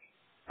that,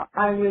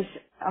 I was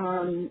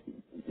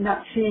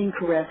not seeing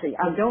correctly.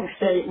 I don't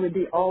say it would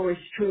be always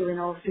true in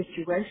all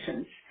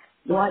situations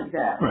like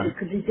that. Right. It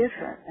could be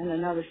different in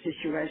another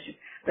situation.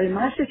 But in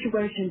my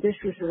situation, this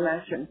was a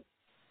lesson.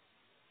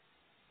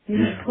 He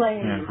was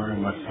playing with very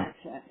me much in so. that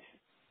sense.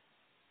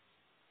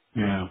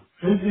 Yeah.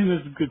 And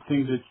it's a good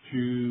thing that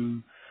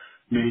you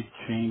made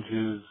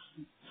changes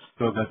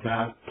so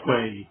that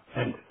play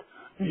ended.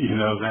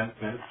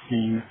 That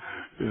scene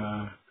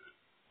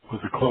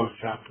was a closed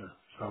chapter.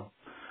 So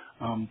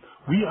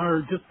we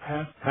are just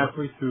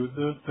halfway through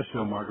the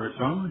show, Margaret,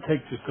 so I'm going to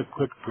take just a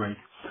quick break.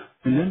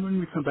 And then when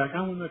we come back,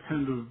 I want to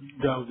kind of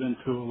delve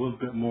into a little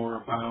bit more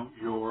about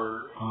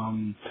your,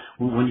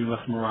 when you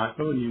left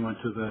Morocco and you went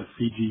to the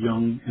C.G.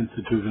 Jung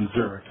Institute in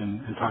Zurich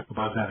and talk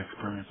about that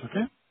experience,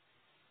 okay?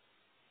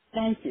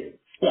 Thank you.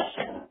 Yes.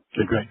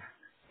 Okay, great.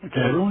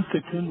 Okay, everyone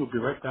stay tuned. We'll be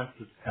right back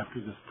after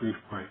this brief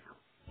break.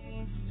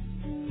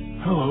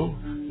 Hello,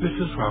 this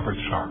is Robert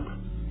Sharp.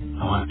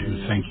 I want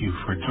to thank you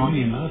for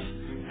joining us,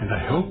 and I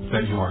hope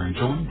that you are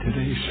enjoying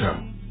today's show.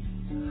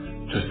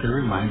 Just a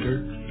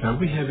reminder that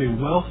we have a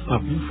wealth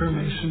of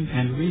information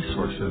and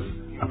resources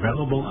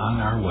available on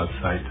our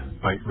website,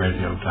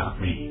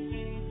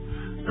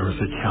 biteradio.me. There is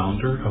a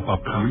calendar of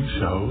upcoming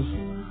shows,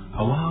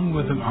 along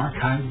with an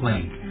archive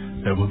link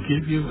that will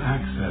give you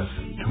access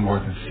to more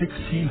than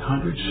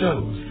 1,600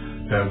 shows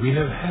that we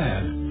have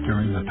had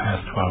during the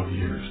past 12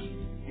 years.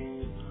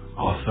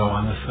 Also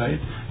on the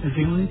site is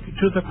a link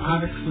to the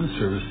products and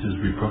services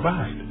we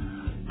provide: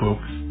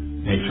 books,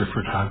 nature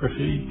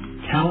photography,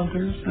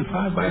 calendars, and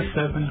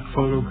 5x7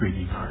 photo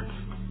greeting cards.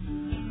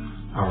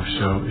 Our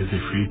show is a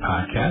free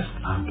podcast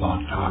on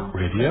Blog Talk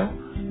Radio,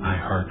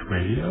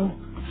 iHeartRadio,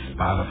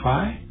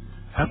 Spotify,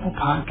 Apple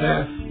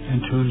Podcasts,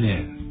 and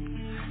TuneIn.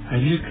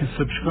 And you can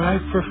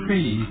subscribe for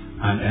free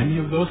on any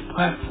of those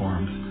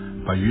platforms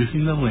by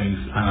using the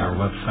links on our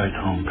website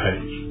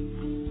homepage.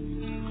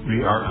 We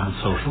are on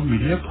social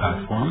media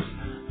platforms,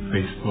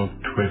 Facebook,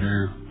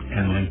 Twitter,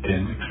 and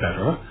LinkedIn,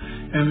 etc.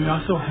 And we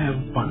also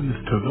have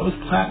buttons to those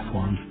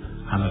platforms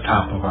on the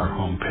top of our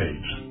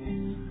homepage.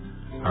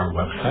 Our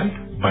website,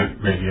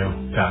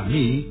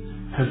 biteradio.me,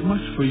 has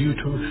much for you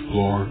to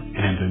explore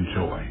and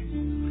enjoy.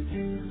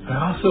 I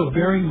also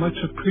very much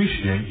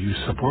appreciate you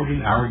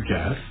supporting our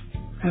guests,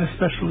 and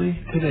especially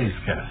today's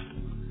guest.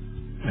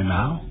 And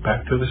now,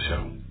 back to the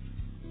show.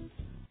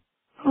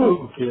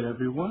 Okay,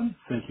 everyone.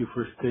 Thank you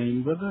for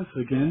staying with us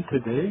again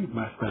today.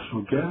 My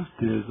special guest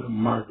is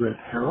Margaret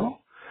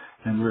Harrell,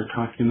 and we're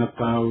talking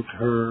about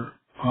her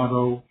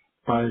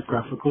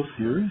autobiographical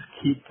series,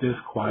 Keep This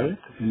Quiet,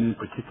 and in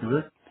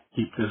particular,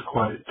 Keep This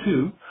Quiet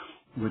 2,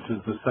 which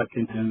is the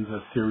second in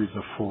the series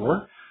of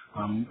 4,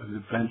 the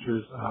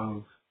adventures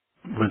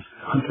with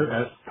Hunter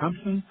S.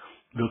 Thompson,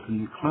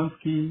 Milton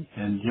Klonsky,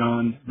 and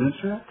Jan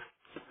Vincent.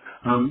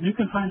 You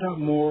can find out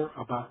more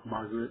about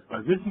Margaret by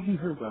visiting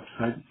her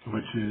website,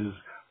 which is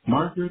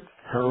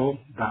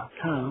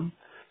margaretharrell.com,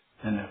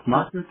 and that's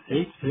Margaret,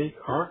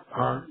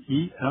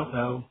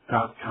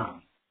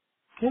 HARRELL.com.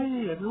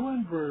 Okay,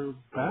 everyone, we're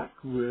back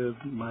with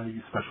my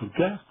special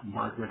guest,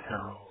 Margaret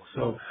Harrell.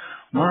 So,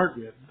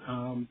 Margaret,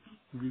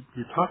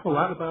 you talk a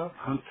lot about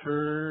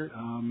Hunter,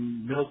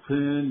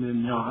 Milton,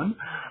 and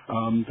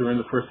Jan during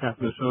the first half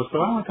of the show. So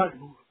I want to talk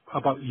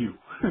about you,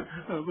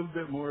 a little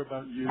bit more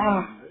about you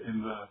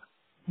and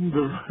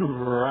the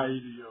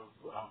variety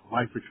of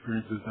life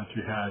experiences that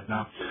you had.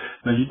 Now,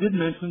 you did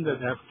mention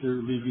that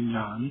after leaving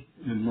Jan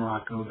in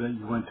Morocco, that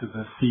you went to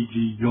the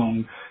C.G.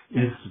 Jung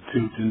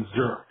Institute in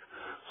Zurich.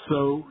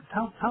 So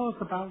tell us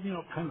about,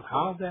 kind of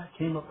how that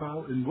came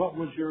about and what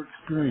was your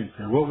experience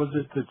there? What was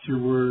it that you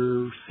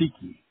were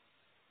seeking?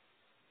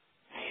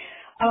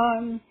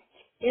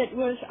 It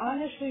was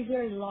honestly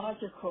very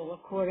logical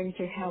according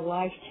to how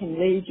life can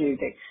lead you.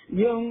 That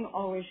Jung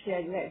always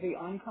said, let the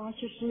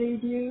unconscious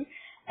lead you.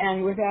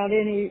 And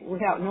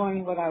without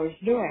knowing what I was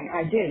doing,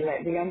 I did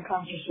let the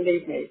unconscious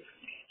lead me.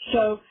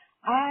 So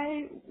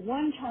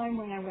one time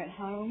when I went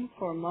home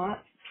for a month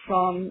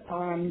from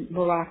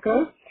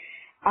Morocco,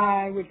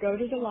 I would go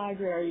to the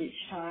library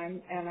each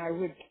time, and I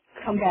would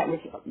come back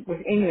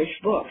with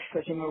English books,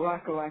 because in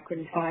Morocco I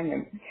couldn't find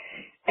them.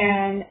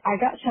 And I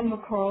got some of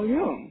Carl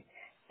Jung,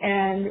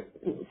 and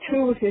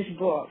two of his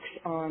books,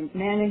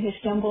 Man and His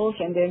Symbols,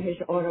 and then his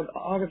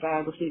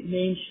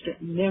autobiography,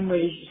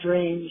 Memories,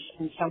 Dreams,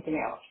 and something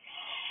else.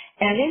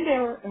 And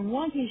in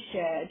one he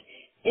said,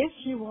 if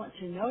you want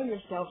to know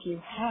yourself,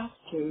 you have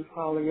to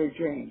follow your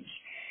dreams.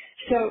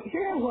 So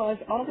here I was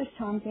all this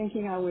time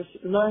thinking I was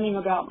learning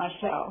about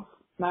myself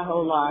my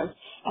whole life,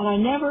 and I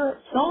never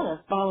thought of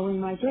following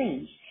my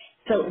dreams.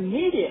 So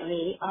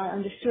immediately I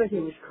understood he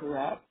was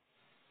correct.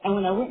 And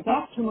when I went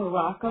back to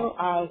Morocco,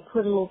 I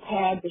put a little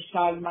pad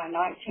beside my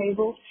night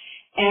table,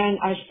 and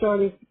I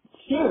started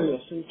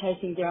seriously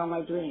taking down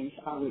my dreams.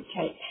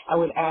 I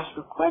would ask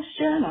a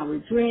question, I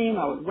would dream,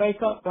 I would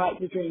wake up, write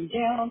the dream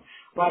down,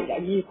 write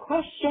a new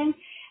question,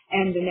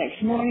 and the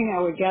next morning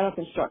I would get up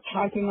and start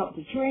typing up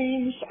the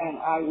dreams, and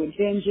I would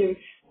then do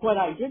what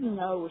I didn't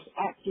know was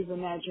active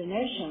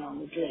imagination on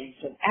the dreams.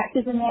 And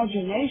active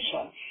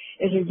imagination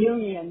is a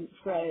Jungian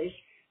phrase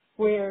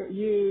where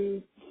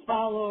you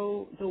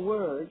follow the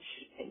words,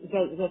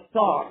 the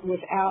thought,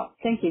 without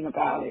thinking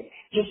about it.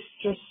 Just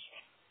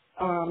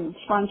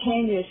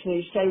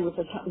spontaneously say with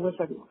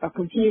a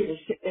computer,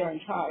 sit there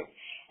and type,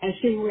 and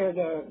see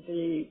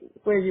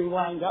where you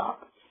wind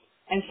up.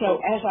 And so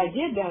as I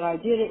did that, I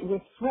did it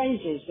with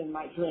phrases in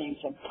my dreams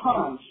and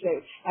puns.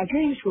 My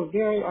dreams were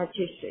very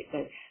artistic.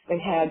 They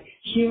had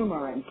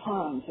humor and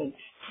puns and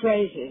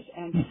phrases,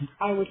 and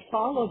I would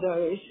follow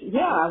those.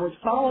 Yeah, I would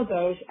follow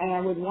those, and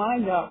I would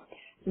wind up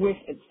with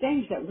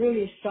things that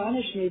really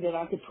astonished me that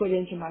I could put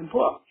into my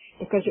book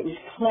because it was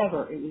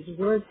clever. It was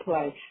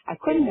wordplay. I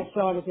couldn't have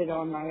thought of it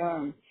on my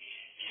own.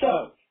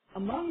 So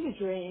among the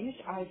dreams,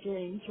 I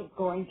dreamed of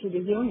going to the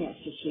Jung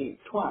Institute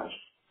twice.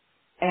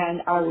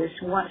 And I was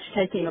once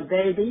taking a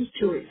baby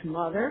to its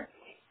mother,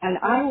 and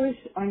I was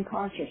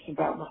unconscious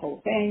about the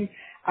whole thing.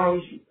 I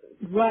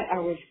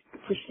was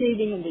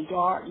proceeding in the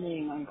dark,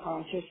 being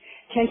unconscious,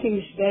 taking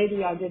this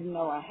baby I didn't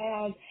know I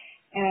had,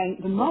 and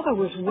the mother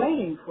was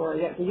waiting for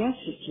it at the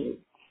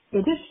institute. So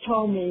this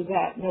told me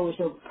that there was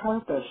a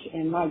purpose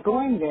in my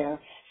going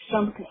there,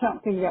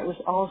 something that was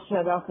all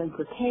set up and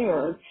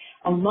prepared,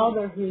 a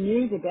mother who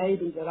knew the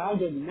baby that I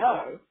didn't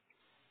know,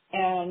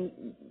 and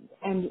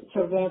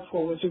so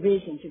therefore was a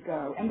reason to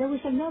go. And there was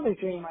another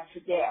dream I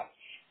forget.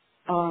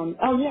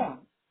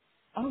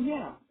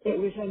 It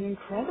was an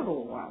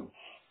incredible one.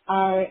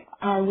 I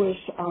was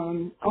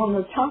on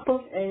the top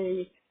of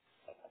a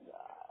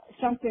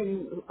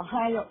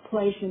high up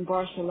place in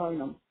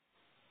Barcelona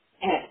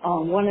at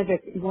one of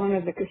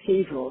the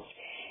cathedrals,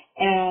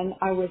 and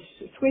I was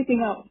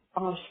sweeping up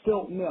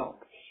spilt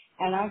milk,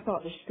 and I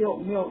thought the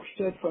spilt milk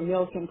stood for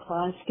Milton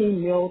Klonsky,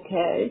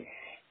 Milke,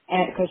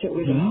 because it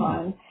was a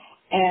pun,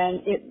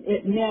 and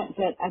it meant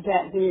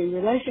that the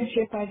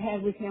relationship I'd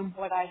had with him,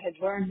 what I had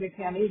learned with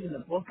him, even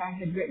the book I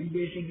had written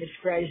using his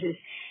phrases,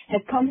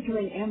 had come to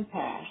an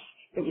impasse.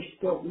 It was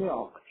spilt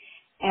milk.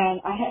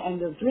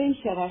 And the dream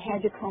said I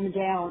had to come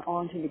down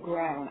onto the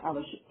ground. I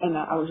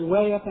was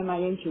way up in my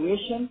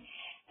intuition,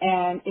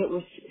 and it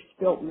was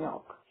spilt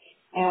milk.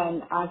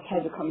 And I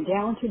had to come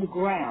down to the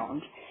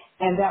ground,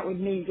 and that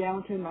would mean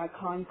down to my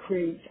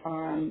concrete,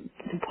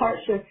 the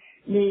parts of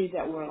me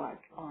that were like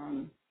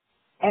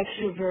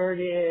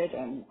extroverted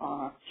and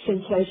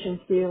sensation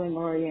feeling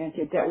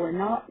oriented, that were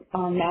not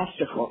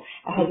masterful.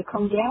 I had to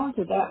come down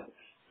to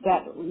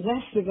that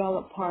less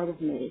developed part of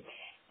me.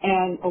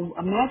 And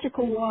a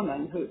magical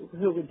woman who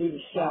would be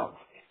the self,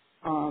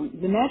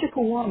 the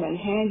magical woman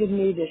handed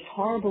me this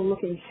horrible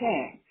looking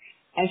thing,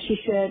 and she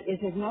said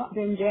it had not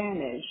been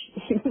damaged,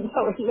 even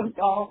though it looked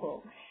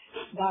awful,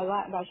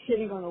 by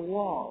sitting on a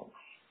wall.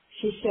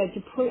 She said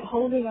to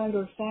hold it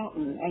under a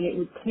fountain, and it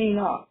would clean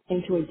up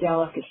into a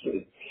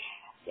delicacy.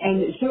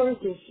 And Zurich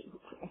is,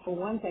 for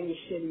one thing,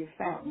 a city of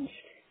fountains.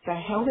 So I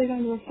held it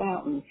under a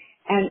fountain,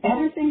 and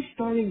everything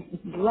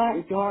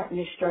black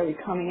darkness started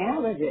coming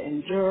out of it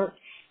in Zurich,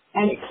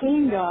 and it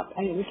cleaned up,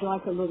 and it was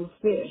like a little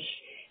fish.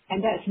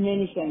 And that's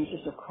many things.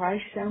 It's a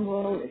Christ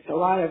symbol. It's a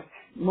lot of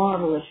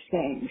marvelous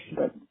things,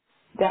 but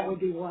that would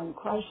be one.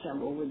 Christ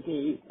symbol would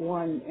be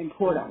one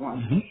important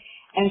one.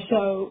 And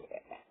so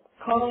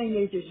calling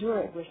me to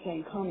Zurich was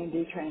saying, come and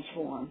be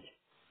transformed.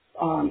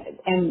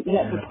 And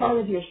let the Yeah. part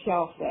of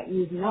yourself that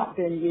you've not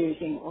been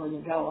using or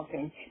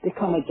developing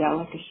become a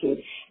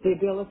delicacy. The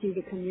ability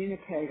to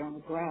communicate on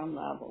the ground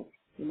level,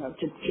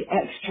 to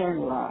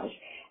externalize.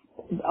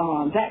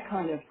 That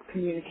kind of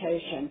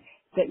communication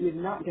that you've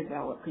not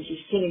developed because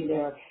you're sitting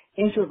there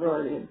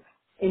introverted,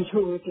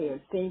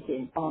 intuitive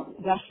thinking.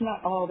 That's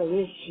not all there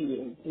is to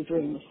you, the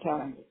dream is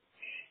telling you.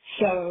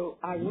 So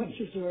I went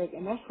to Zurich,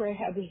 and that's where I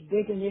had this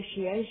big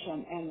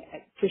initiation and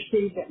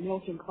perceived that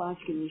Milton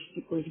Klonsky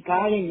was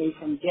guiding me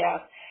from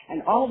death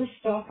and all this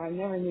stuff I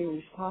never knew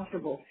was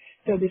possible.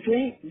 So the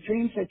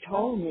dreams had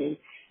told me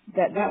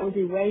that that would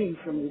be waiting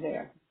for me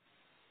there.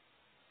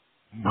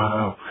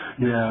 Wow.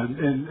 Yeah,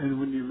 and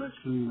when you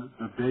mentioned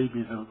the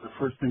baby, the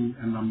first thing,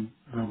 and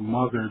the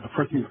mother, the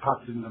first thing that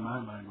popped into my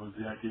mind was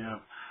the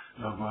idea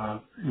of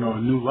a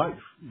new life,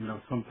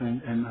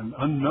 something, and an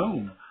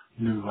unknown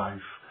new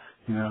life,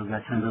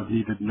 that kind of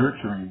needed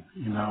nurturing,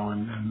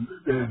 and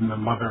the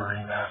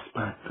mothering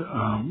aspect,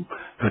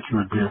 that you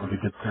would be able to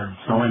get there.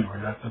 So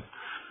anyway,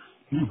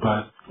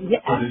 Yeah,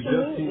 but it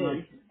does seem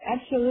like,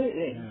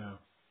 absolutely. yeah.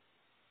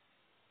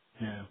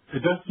 Yeah, it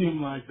does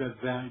seem like that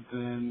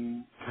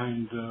then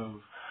kind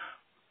of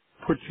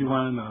puts you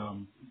on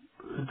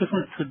a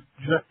different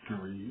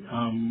trajectory.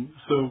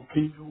 So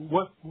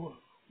what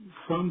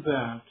from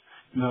that,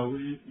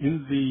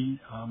 in the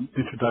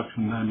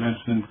introduction I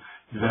mentioned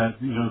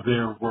that,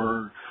 there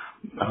were,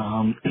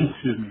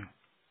 excuse me,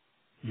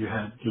 you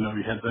had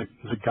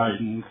the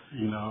guidance,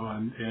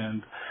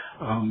 and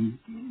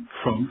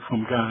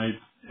from guides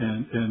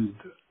and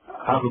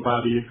out of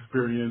body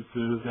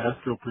experiences,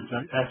 astral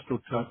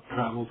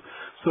travels.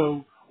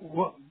 So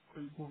what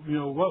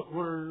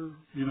were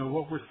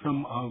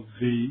some of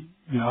the,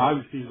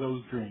 obviously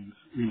those dreams,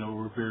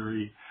 were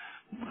very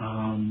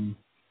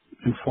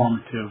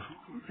informative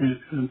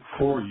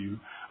for you.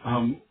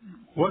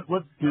 What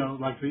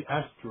like the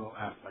astral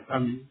aspect? I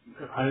mean,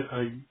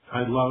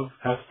 I love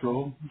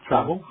astral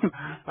travel.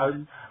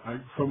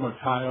 From a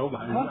child,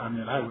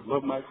 I would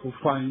love my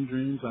flying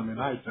dreams.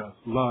 I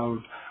just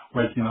loved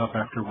waking up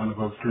after one of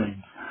those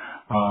dreams.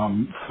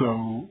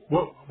 So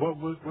what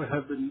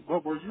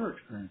were your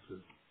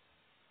experiences?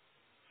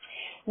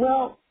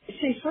 Well,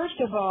 see, first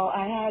of all,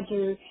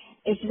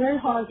 it's very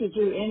hard to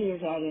do any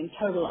of that in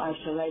total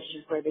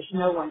isolation where there's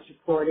no one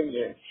supporting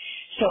you.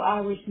 So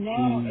I was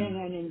now in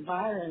an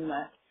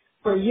environment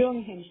where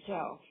Jung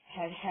himself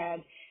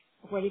had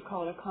what he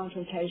called a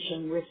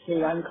confrontation with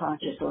the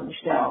unconscious or the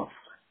self.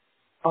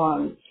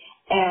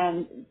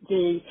 And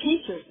the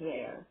teachers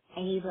there,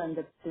 and even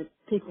the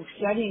people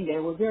studying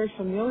there, were very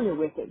familiar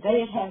with it.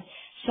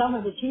 Some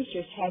of the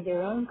teachers had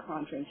their own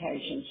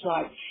confrontations.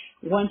 Like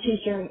one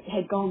teacher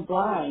had gone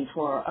blind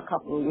for a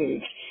couple of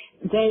weeks.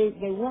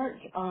 They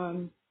weren't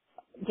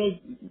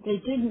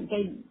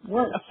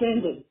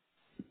offended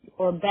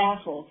or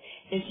baffled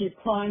if you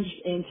plunged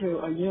into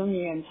a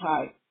Jungian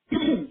type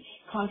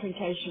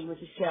confrontation with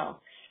the self.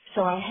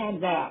 So I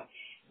had that.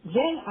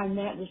 Then I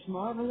met this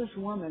marvelous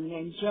woman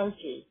named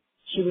Jyoti.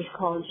 She was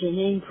called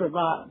Janine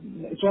Pravat.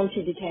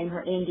 Jyoti became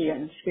her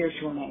Indian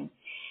spiritual name.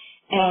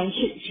 And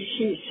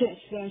she since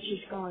then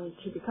she's gone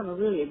to become a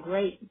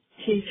great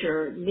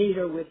teacher,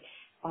 leader with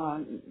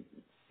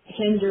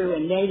Hindu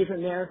and Native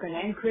American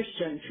and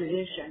Christian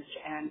traditions,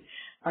 and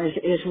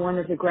is one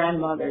of the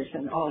grandmothers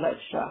and all that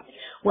stuff.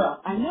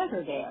 Well, I met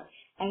her there,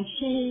 and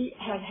she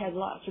had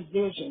lots of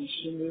visions.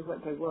 She knew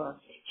what they were.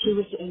 She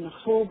was in a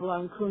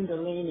full-blown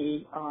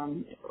Kundalini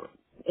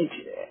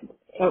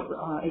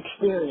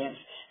experience.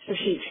 So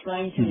she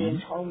explained to me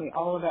and told me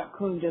all about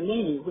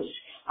Kundalini, which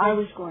I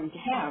was going to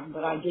have,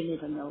 but I didn't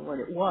even know what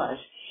it was.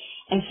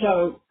 And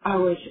so I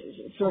was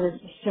sort of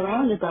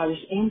surrounded by this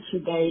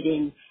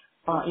incubating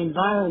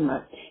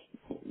environment.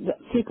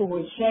 People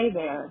would say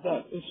there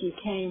that if you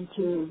came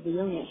to the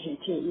Jungian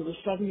Institute, you were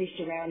suddenly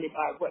surrounded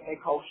by what they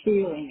call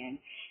feeling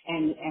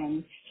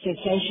and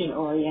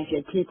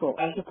sensation-oriented people,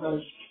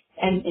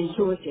 and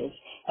intuitive,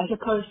 as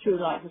opposed to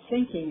like the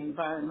thinking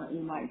environment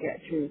you might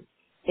get to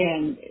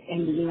in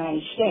the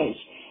United States.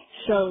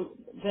 So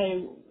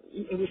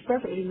it was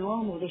perfectly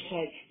normal to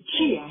say,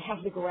 gee, I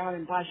have to go out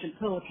and buy some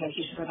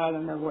pillowcases, but I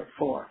don't know what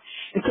for.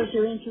 Because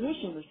their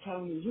intuition was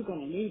telling you, you're going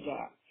to need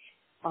that.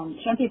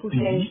 Some people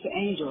say it's the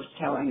angels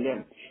telling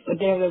them, but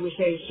there they would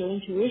say it's your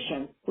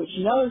intuition, which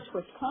knows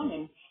what's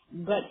coming,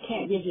 but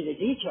can't give you the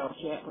details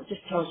yet, but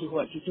just tells you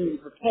what to do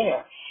to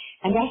prepare.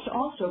 And that's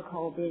also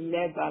called being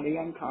led by the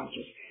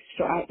unconscious.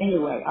 So I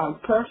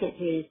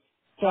perfectly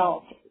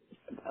felt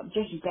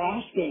just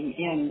basking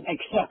in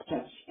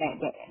acceptance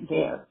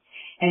there.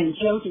 And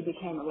Jyoti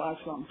became a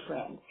lifelong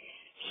friend.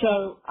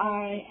 So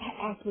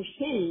I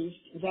perceived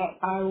that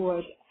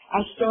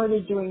I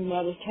started doing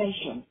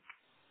meditation.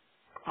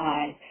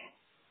 I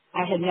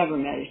had never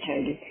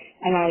meditated,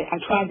 and I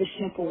tried the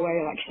simple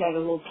way, like set a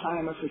little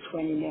timer for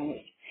 20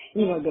 minutes.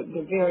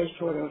 The very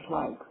sort of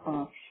like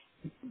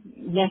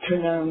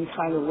metronome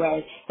kind of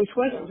way, which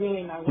wasn't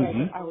really my way,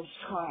 but I was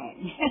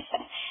trying.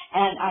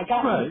 And I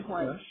got to the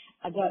point,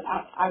 I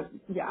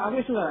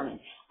was learning.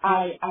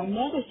 I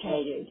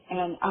meditated,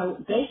 and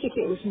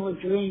basically it was more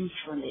dreams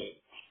for me.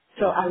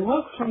 So I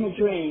woke from a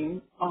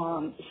dream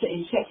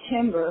in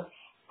September,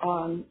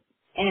 and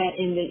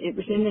it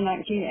was in the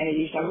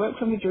 1980s. I woke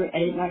from a dream,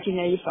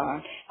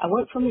 1985. I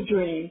woke from a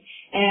dream,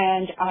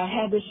 and I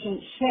had this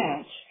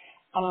sense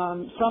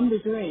from the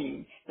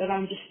dream that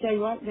I'm to stay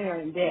right there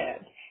in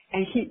bed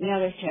and keep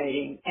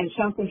meditating, and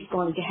something's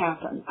going to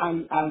happen.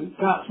 I've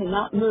got to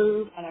not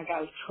move, and I got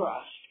to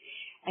trust.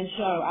 And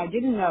so I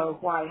didn't know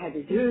why I had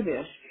to do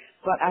this,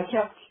 but I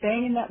kept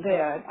staying in that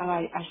bed, and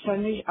I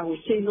suddenly would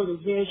see little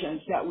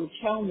visions that would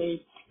tell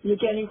me, you're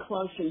getting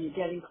closer, you're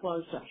getting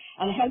closer.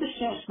 And I had the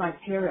sense my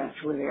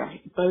parents were there,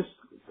 both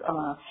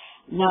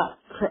not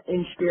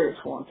in spirit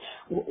form,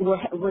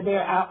 were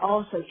there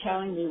also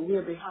telling me,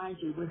 we're behind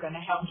you, we're going to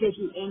help give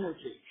you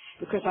energy,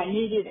 because I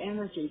needed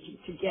energy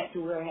to get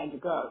to where I had to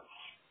go.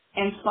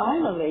 And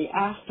finally,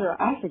 after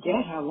I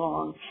forget how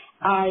long,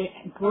 I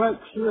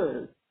broke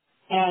through.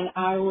 And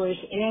I was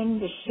in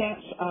the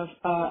sense of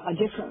a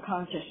different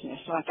consciousness,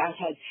 like I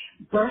had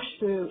burst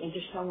through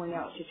into someone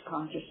else's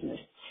consciousness.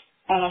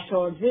 And I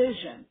saw a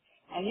vision.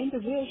 And in the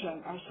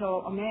vision, I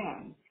saw a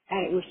man.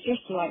 And it was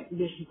just like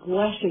this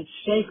blessed,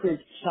 sacred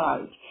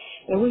sight.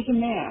 There was a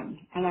man,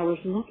 and I was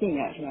looking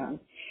at him.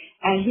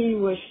 And he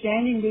was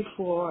standing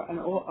before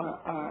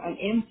an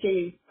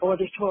empty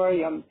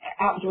auditorium,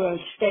 outdoor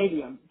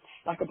stadium,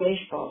 like a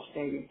baseball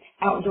stadium,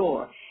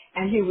 outdoor.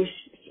 And he was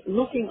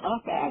looking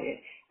up at it.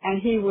 And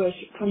he was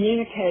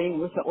communicating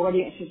with the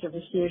audiences of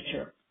the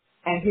future.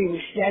 And he was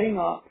setting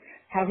up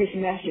how his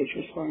message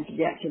was going to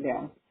get to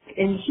them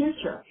in the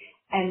future.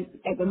 And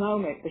at the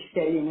moment, the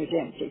stadium was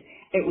empty.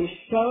 It was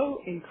so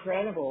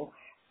incredible,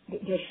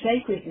 the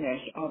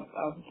sacredness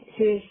of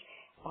his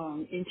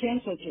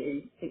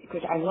intensity,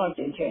 because I loved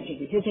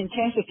intensity, his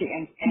intensity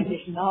and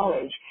his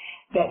knowledge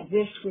that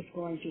this was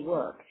going to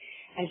work.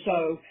 And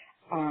so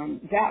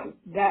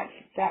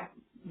that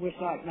was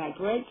like my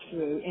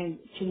breakthrough, and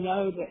to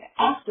know that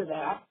after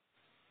that,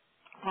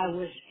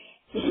 I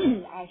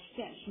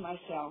sensed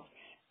myself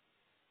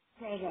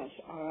presence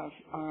of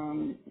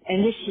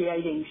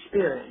initiating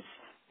spirits,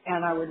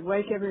 and I would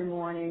wake every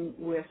morning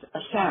with a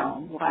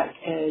sound like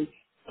a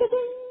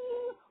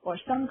ta-ding, or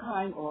some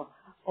kind, or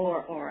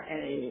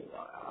a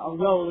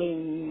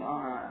rolling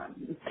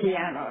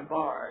piano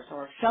bars,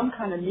 or some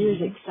kind of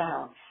music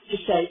sound to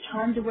say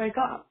time to wake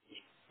up.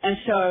 And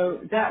so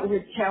that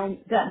would tell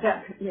that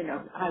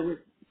I would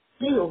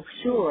feel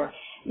sure.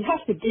 You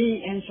have to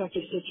be in such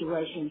a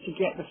situation to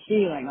get the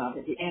feeling of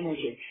it, the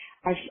energy.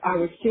 I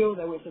would feel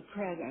there was a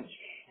presence,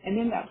 and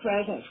then that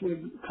presence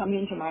would come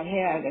into my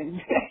head and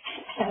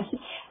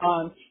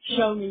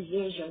show me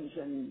visions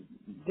and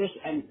this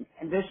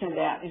and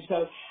that. And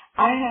so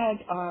I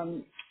had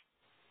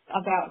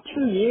about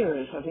 2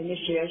 years of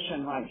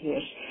initiation like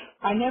this.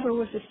 I never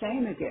was the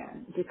same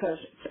again, because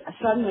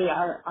suddenly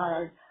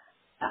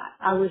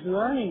I was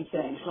learning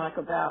things like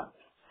about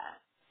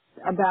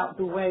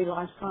the way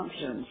life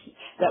functions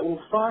that were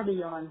far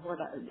beyond what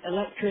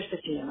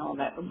electricity and all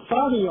that,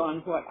 far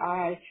beyond what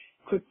I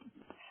could.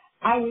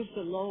 I was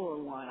the lower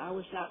one. I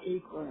was not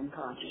equal in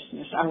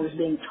consciousness. I was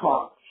being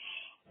taught,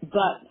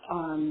 but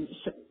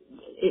so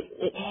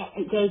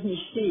it gave me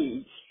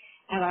seeds,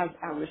 and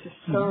I was a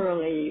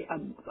thoroughly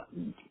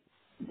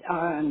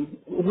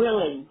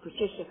willing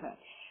participant,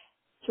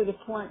 to the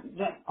point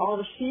that all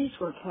the seeds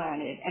were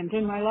planted, and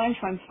then my life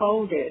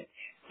unfolded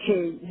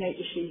to make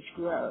the seeds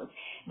grow.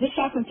 This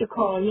happened to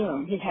Carl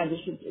Jung. He had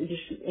this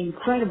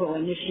incredible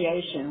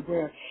initiation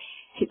where,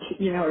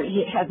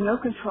 he had no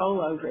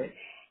control over it,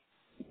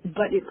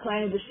 but it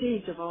planted the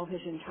seeds of all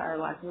his entire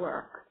life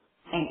work.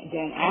 And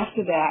then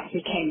after that,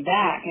 he came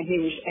back, and he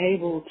was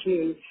able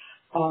to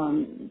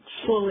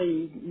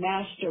fully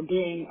master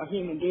being a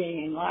human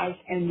being in life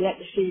and let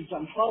the seeds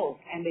unfold,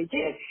 and they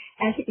did.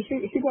 And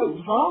he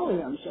wrote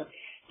volumes of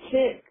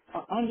thick,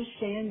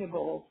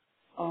 understandable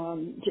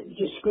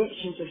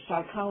descriptions of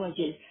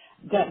psychology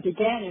that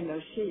began in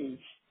those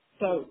seeds.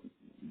 So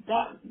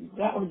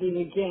that would be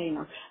the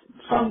beginning.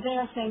 From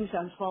there, things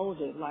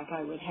unfolded like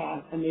I would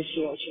have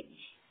initiations.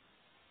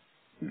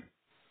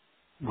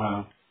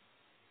 Wow.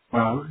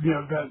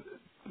 Yeah,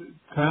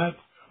 that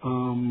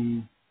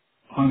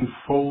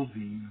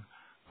unfolding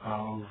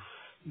of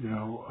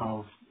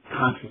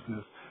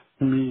consciousness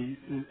to me,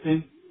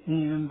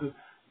 and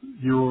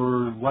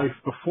your life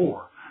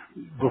before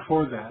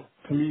that,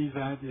 to me,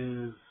 that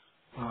is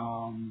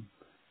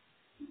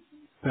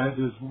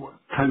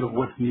kind of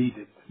what's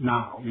needed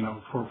now,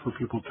 for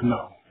people to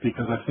know,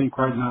 because I think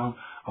right now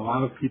a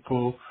lot of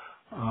people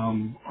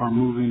are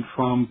moving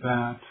from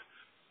that,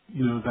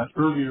 that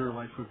earlier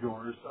life of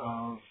yours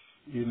of,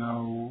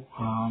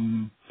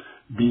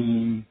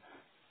 being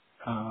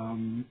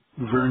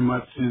very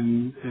much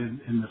in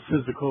the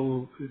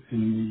physical,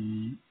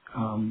 in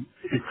the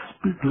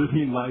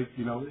living life,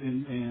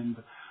 and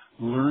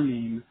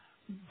learning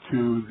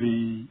to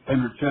the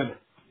energetic,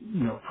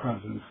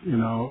 presence,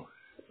 and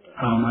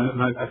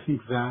I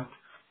think that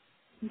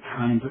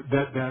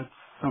that's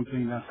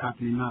something that's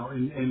happening now.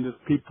 And if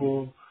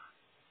people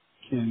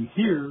can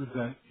hear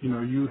that,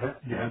 you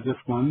had this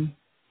one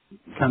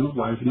kind of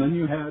life, and then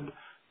you had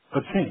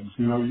a change.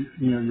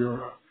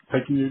 You're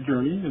taking your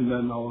journey, and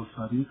then all of a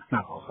sudden,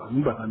 not all of a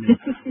sudden, but I mean,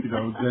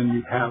 then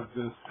you have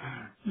this,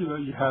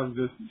 you have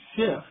this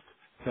shift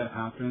that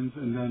happens,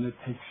 and then it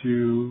takes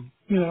you,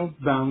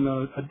 down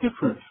a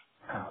different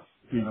path.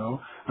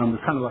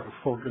 It's kind of like a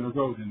fork in the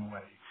road in a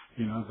way.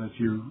 That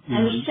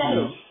and it's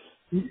safe.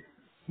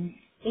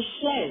 It's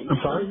safe. I'm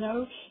sorry?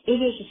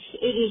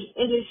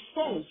 It is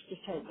safe to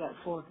take that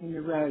fork in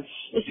the road.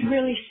 It's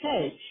really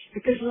safe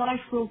because life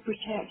will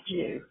protect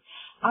you.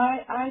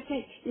 I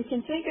think you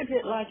can think of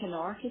it like an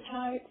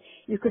archetype.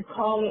 You could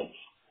call it,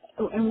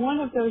 in one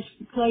of those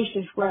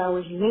places where I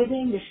was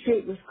living, the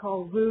street was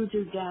called Rue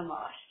du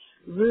Damas.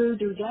 Rue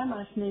du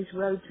Damas means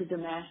road to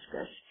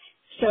Damascus.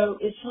 So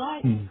it's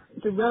like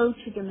the road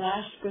to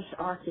Damascus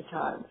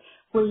archetype,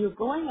 where you're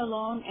going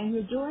along and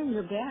you're doing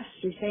your best.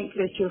 You think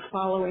that you're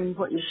following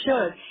what you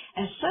should,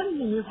 and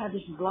suddenly you have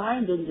this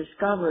blinding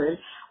discovery,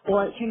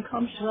 or it can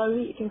come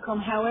slowly, it can come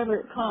however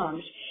it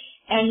comes,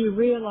 and you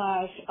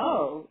realize,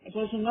 oh,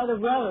 there's another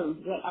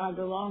road that I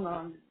belong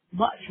on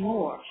much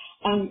more.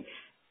 And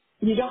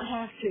you don't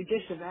have to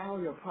disavow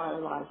your prior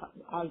life.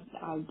 I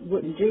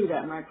wouldn't do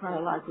that. My prior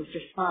life was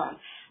just fine.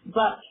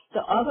 But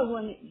the other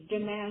one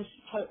demands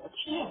a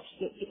shift.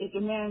 It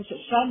demands that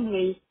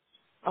suddenly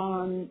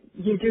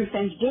you do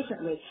things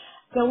differently.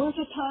 There was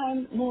a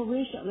time more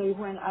recently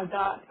when I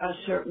got a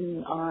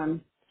certain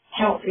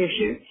health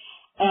issue,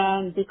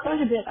 and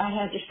because of it, I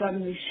had to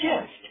suddenly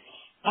shift.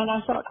 And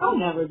I thought, I'll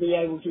never be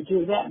able to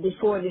do that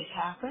before this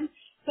happened.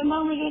 The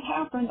moment it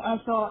happened, I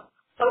thought,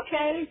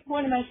 okay,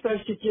 what am I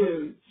supposed to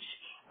do?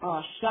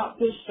 Stop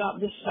this,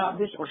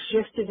 or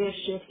shift to this,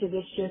 shift to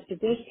this, shift to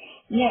this.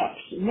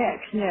 Next.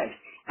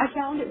 I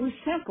found it was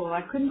simple.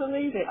 I couldn't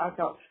believe it. I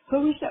thought,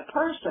 who is that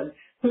person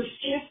who's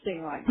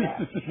shifting like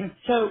that?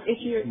 So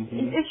if you're,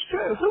 it's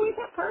true. Who is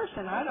that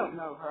person? I don't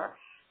know her.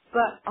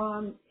 But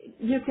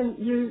you're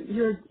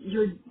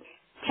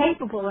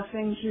capable of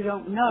things you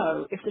don't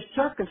know if the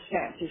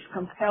circumstances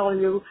compel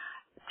you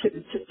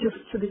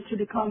to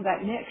become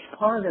that next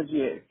part of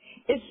you.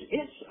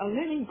 It's a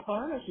living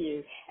part of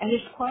you, and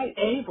it's quite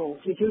able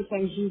to do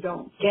things you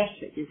don't guess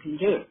that you can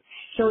do.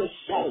 So it's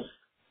safe.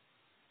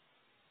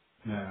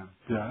 Yeah,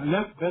 and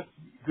that's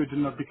good to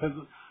know, because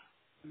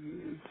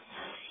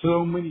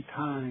so many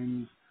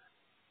times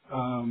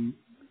one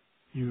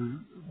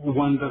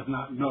does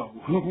not know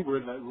where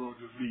that road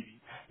is leading.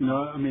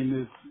 I mean,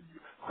 it's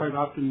quite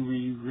often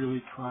we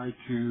really try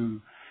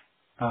to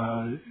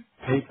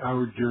take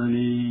our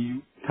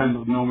journey kind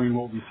of knowing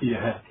what we see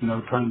ahead,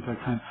 trying to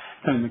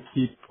kind of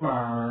keep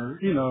our,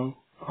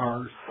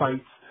 our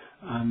sights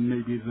on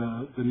maybe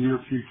the near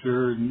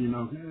future, and,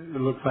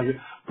 it looks like it.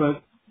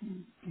 But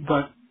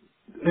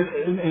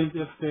and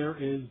if there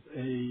is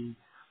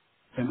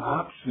an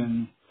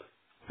option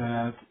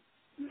that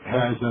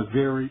has a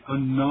very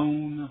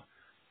unknown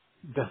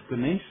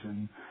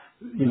destination,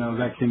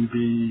 that can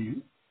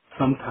be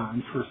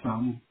sometimes for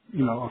some,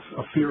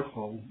 a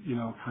fearful,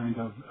 kind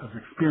of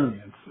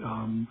experience,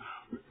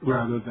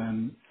 rather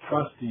than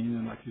trusting,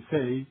 and like you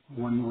say,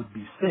 one would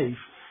be safe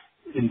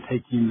in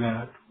taking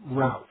that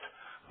route.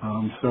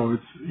 So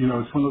it's,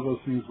 it's one of those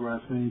things where I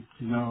think,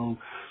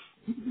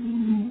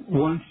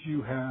 once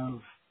you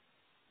have,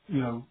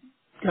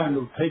 kind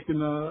of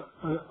taken a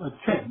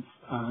chance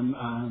on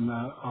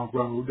a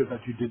road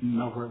that you didn't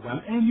know where it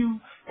went, and you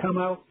come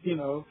out,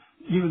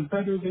 even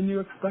better than you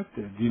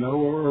expected,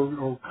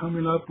 or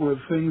coming up with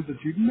things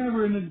that you'd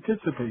never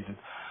anticipated,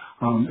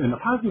 in a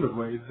positive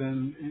way,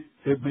 then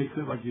it makes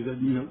it, like you said,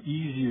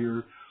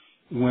 easier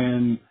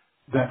when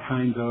that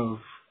kind of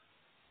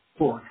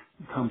fork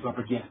comes up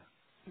again.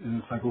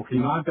 And it's like, okay,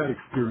 I've got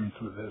experience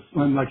with this.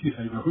 And like you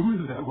say, who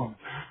is that one?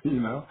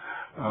 And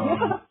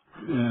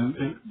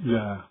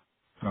yeah.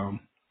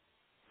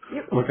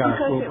 Look,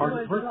 because it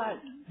was like,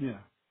 yeah.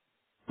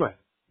 Go ahead.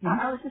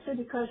 I was going to say,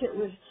 because it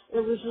was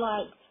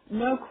like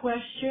no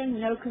question,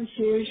 no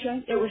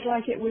confusion. It was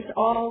like it was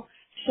all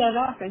set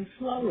up and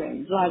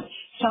flowing. Like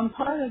some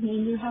part of me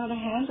knew how to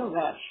handle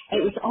that.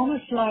 It was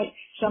almost like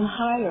some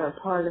higher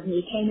part of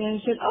me came in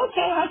and said,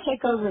 okay, I'll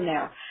take over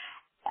now.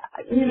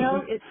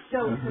 It's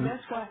so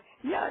that's why,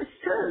 it's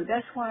true.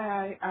 That's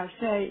why I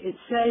say it's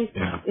safe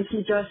if you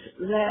just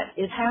let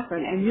it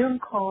happen. And Jung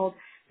called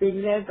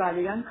being led by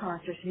the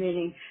unconscious,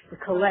 meaning the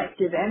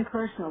collective and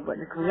personal, but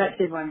the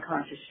collective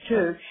unconscious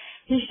too.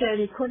 He said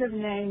he could have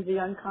named the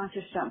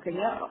unconscious something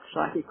else,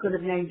 like he could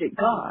have named it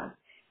God.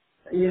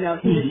 He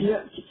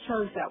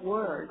chose that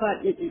word,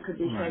 but it could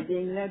be said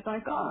being led by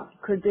God.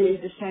 It could be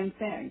the same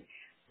thing,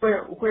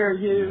 where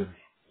you,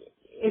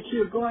 if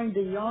you're going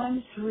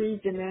beyond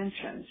 3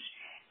 dimensions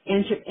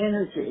into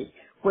energy,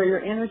 where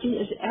your energy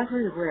is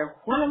everywhere,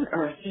 what on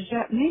earth does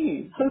that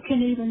mean? Who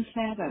can even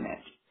fathom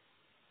it?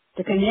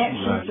 The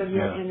connections of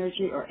your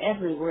energy are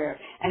everywhere.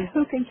 And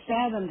who can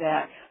fathom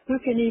that? Who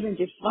can even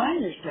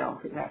define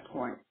yourself at that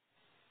point?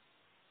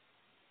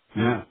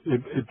 Yeah,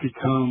 it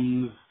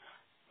becomes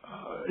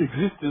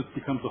existence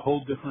becomes a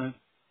whole different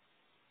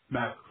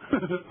matter, so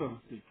to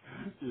speak.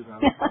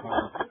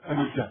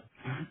 Okay.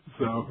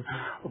 So,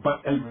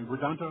 but anyway, we're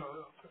down to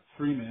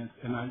 3 minutes,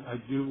 and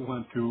I do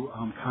want to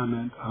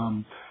comment.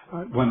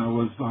 When I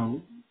was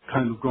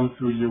kind of going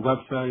through your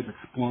website,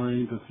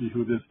 exploring to see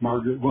who this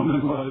Margaret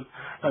woman was,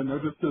 I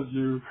noticed that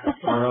you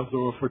are also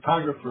a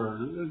photographer.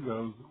 That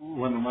was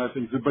one of my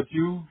things. But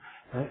you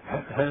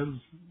have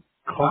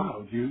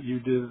clouds. You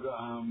did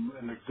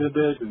an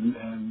exhibit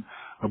and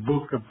a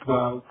book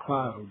about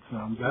clouds.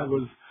 That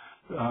was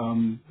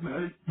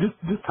just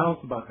tell us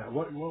about that.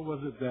 What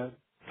was it that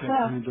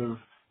kind of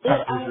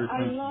captured your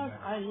attention?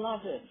 I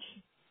love it.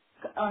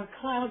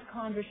 Cloud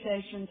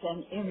conversations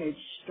and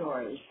image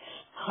stories.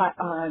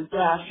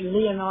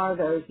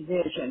 Leonardo's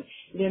vision.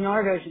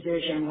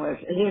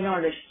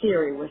 Leonardo's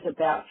theory was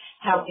about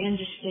how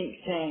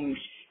indistinct things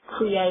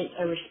create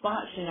a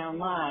response in our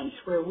minds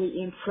where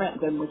we imprint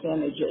them with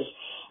images.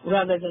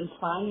 Rather than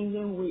finding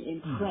them, we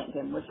imprint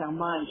them with our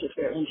minds if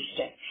they're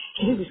indistinct.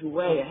 He was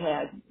way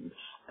ahead.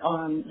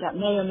 That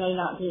may or may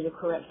not be the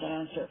correct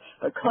answer.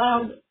 But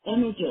cloud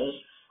images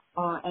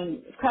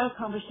and cloud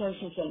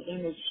conversations and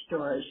image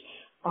stories,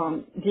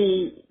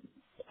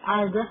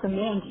 I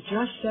recommend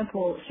just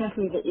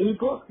simply the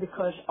ebook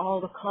because all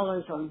the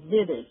colors are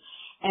vivid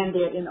and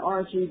they're in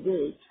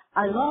RGB.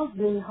 I love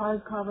the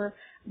hardcover,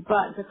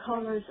 but the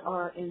colors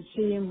are in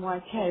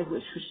CMYK,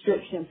 which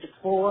restricts them to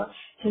 4.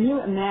 Can you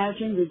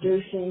imagine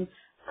reducing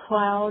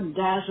cloud,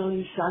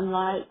 dazzling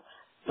sunlight,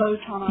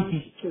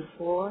 photons to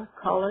 4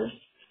 colors?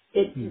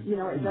 It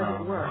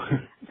doesn't work.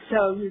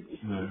 So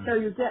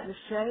you get the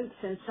shapes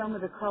and some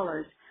of the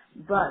colors,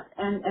 but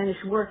and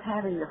it's worth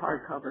having the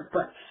hardcover.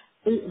 But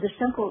the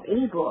simple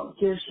ebook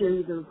gives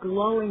you the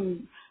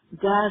glowing,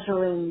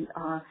 dazzling,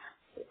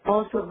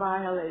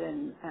 ultraviolet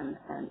and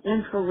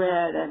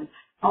infrared and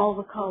all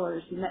the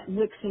colors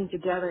mixing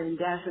together in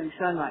dazzling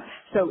sunlight.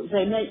 So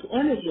they make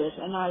images,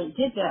 and I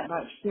did that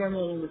by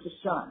experimenting with the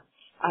sun.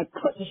 I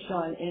put the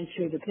sun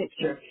into the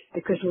picture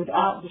because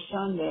without the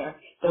sun there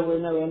were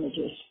no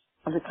images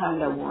of the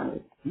kind I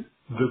wanted.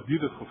 The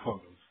beautiful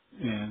photos.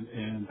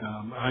 And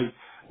I,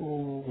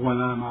 when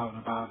I'm out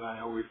and about, I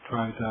always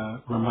try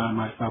to remind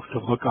myself to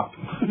look up.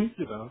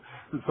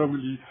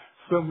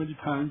 So many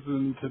times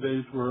in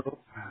today's world,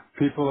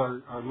 people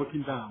are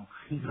looking down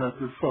at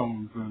their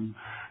phones and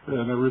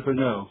everything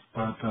else.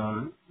 But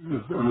to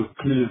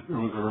me, it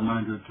was a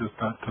reminder just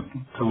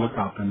to look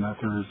up and that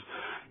there's,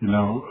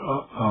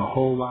 a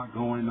whole lot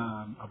going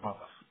on above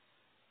us.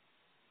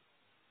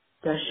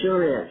 There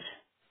sure is.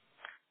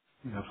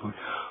 Absolutely.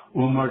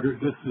 Well, Margaret,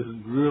 this has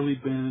really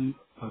been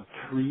a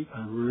treat.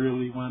 I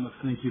really want to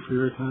thank you for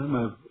your time.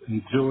 I've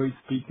enjoyed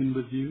speaking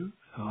with you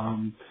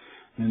and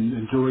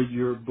enjoyed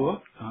your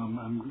book.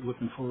 I'm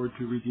looking forward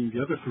to reading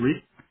the other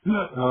 3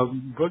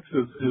 books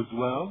as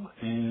well.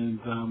 And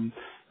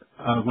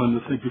I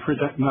want to thank you for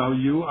that. Now,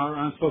 you are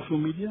on social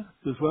media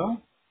as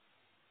well?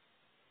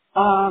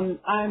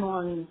 I'm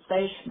on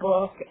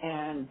Facebook,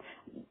 and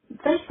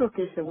Facebook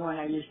is the one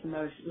I use the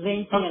most.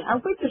 LinkedIn. I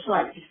would just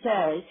like to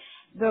say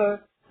the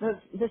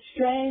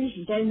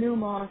strange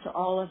denouement to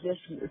all of this,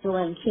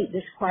 doing Keep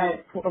This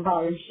Quiet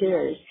 4-volume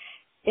series,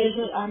 is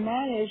that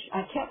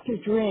I kept a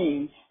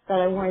dream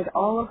that I wanted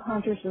all of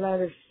Hunter's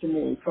letters to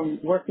me from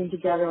working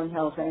together on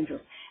Hell's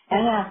Angels.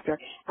 And after,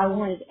 I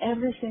wanted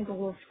every single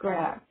little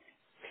scrap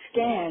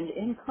scanned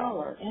in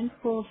color, in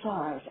full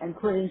size, and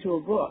put into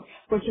a book,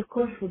 which of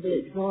course would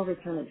be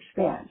exorbitant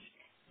expense.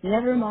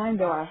 Never mind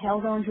though, I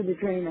held on to the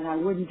dream and I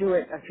wouldn't do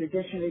it a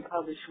traditionally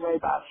published way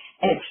by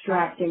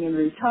extracting and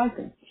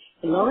retyping.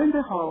 And lo and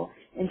behold,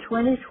 in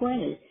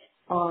 2020,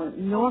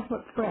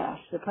 Norfolk Press,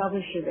 the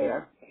publisher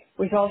there,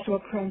 was also a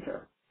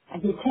printer.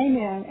 And he came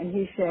in and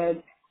he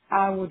said,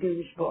 I will do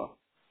this book.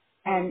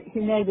 And he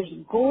made this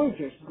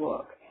gorgeous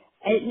book,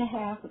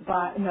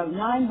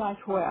 9 by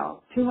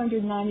 12,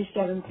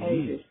 297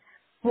 pages,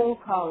 full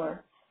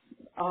color,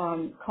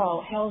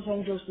 called Hell's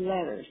Angels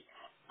Letters,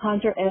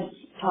 Hunter S.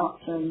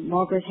 Thompson,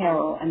 Margaret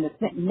Harrell, and the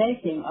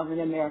making of an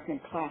American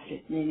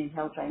classic, meaning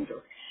Hell's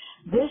Angels.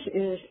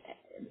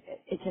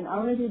 It can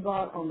only be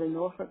bought on the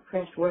Norfolk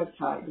Press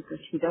website because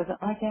he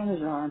doesn't like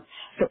Amazon.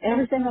 So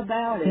everything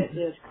about it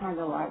is kind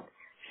of like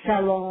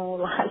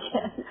salon-like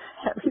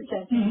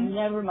everything.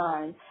 Never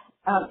mind.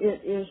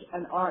 It is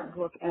an art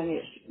book, and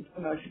it's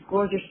the most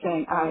gorgeous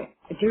thing. I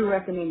do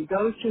recommend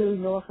go to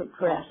Norfolk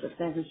Press of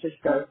San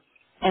Francisco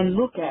and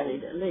look at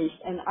it at least.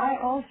 And I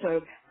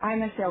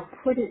myself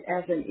put it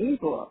as an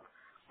ebook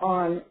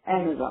on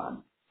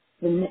Amazon,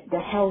 the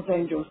Hell's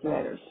Angels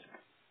Letters.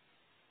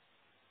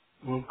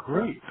 Well,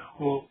 great.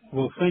 Well,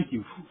 thank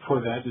you for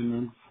that,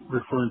 and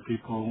referring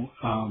people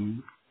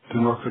to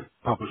Norfolk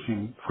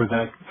Publishing for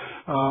that.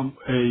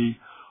 It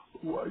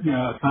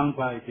sounds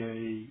like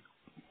a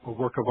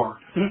work of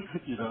art.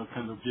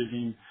 Kind of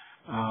giving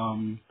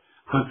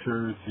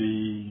Hunter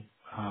the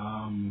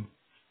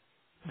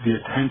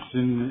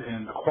attention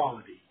and the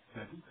quality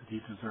that he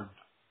deserved.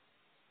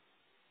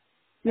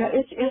 Yeah,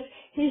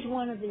 he's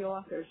one of the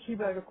authors. He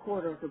wrote a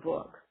quarter of the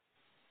book.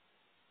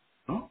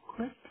 Oh,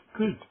 great.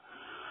 Good.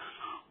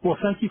 Well,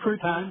 thank you for your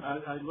time.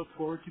 I look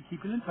forward to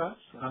keeping in touch.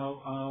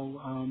 I'll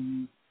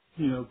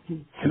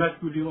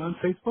connect with you on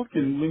Facebook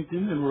and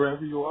LinkedIn and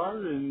wherever you are,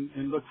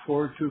 and look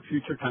forward to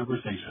future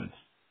conversations.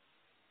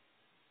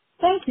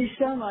 Thank you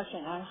so much,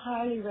 and I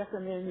highly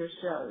recommend your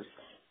shows.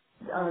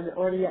 The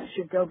audience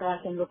should go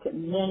back and look at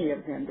many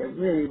of them. They're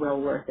really well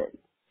worth it.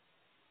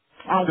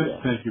 I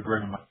did. Thank you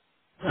very much.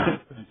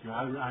 Thank you.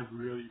 I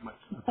really much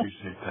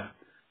appreciate that.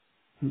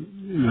 You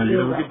You're have a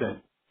good welcome.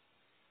 day.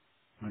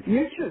 Okay.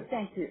 You too.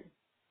 Thank you.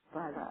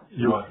 Bye-bye.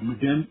 You're welcome.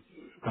 Again,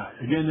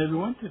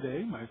 everyone,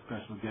 today my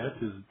special guest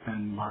has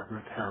been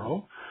Margaret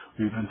Harrell.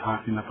 We've been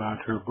talking about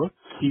her book,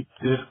 Keep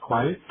This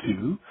Quiet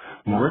Too,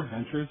 More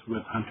Adventures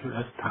with Hunter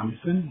S.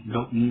 Thompson,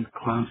 Milton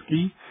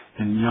Klonsky,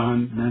 and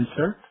Jan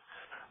Menschert.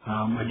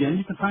 Again,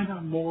 you can find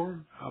out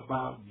more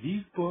about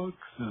these books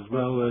as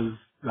well as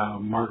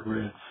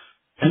Margaret's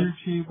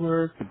energy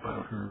work,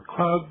 about her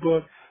club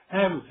book,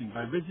 everything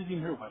by visiting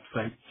her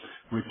website,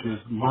 which is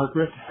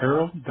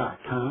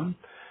margaretharrell.com.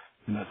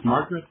 And that's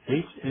Margaret,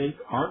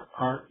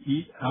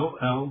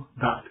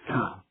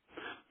 HARRELL.com.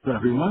 So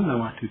everyone, I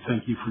want to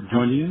thank you for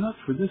joining us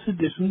for this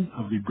edition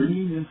of the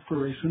Bringing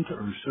Inspiration to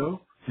Earth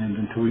show. And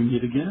until we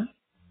meet again,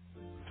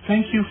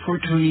 thank you for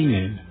tuning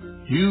in.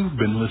 You've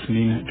been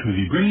listening to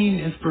the Bringing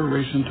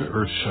Inspiration to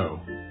Earth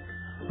show.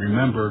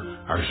 Remember,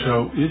 our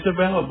show is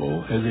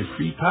available as a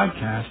free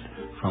podcast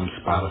from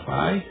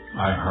Spotify,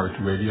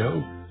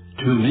 iHeartRadio,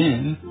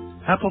 TuneIn,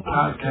 Apple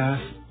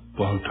Podcasts,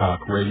 Blog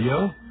Talk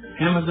Radio,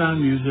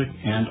 Amazon Music,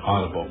 and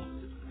Audible.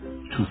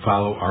 To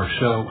follow our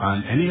show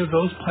on any of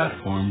those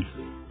platforms,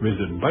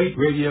 visit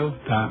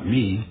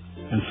biteradio.me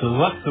and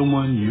select the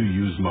one you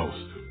use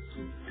most.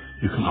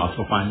 You can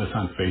also find us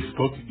on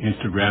Facebook,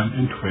 Instagram,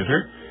 and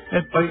Twitter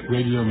at Byte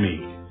Radio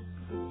Me.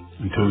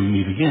 Until we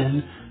meet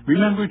again,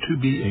 remember to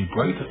be a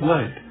bright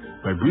light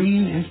by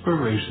bringing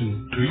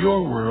inspiration to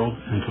your world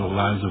and to the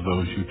lives of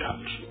those you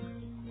touch.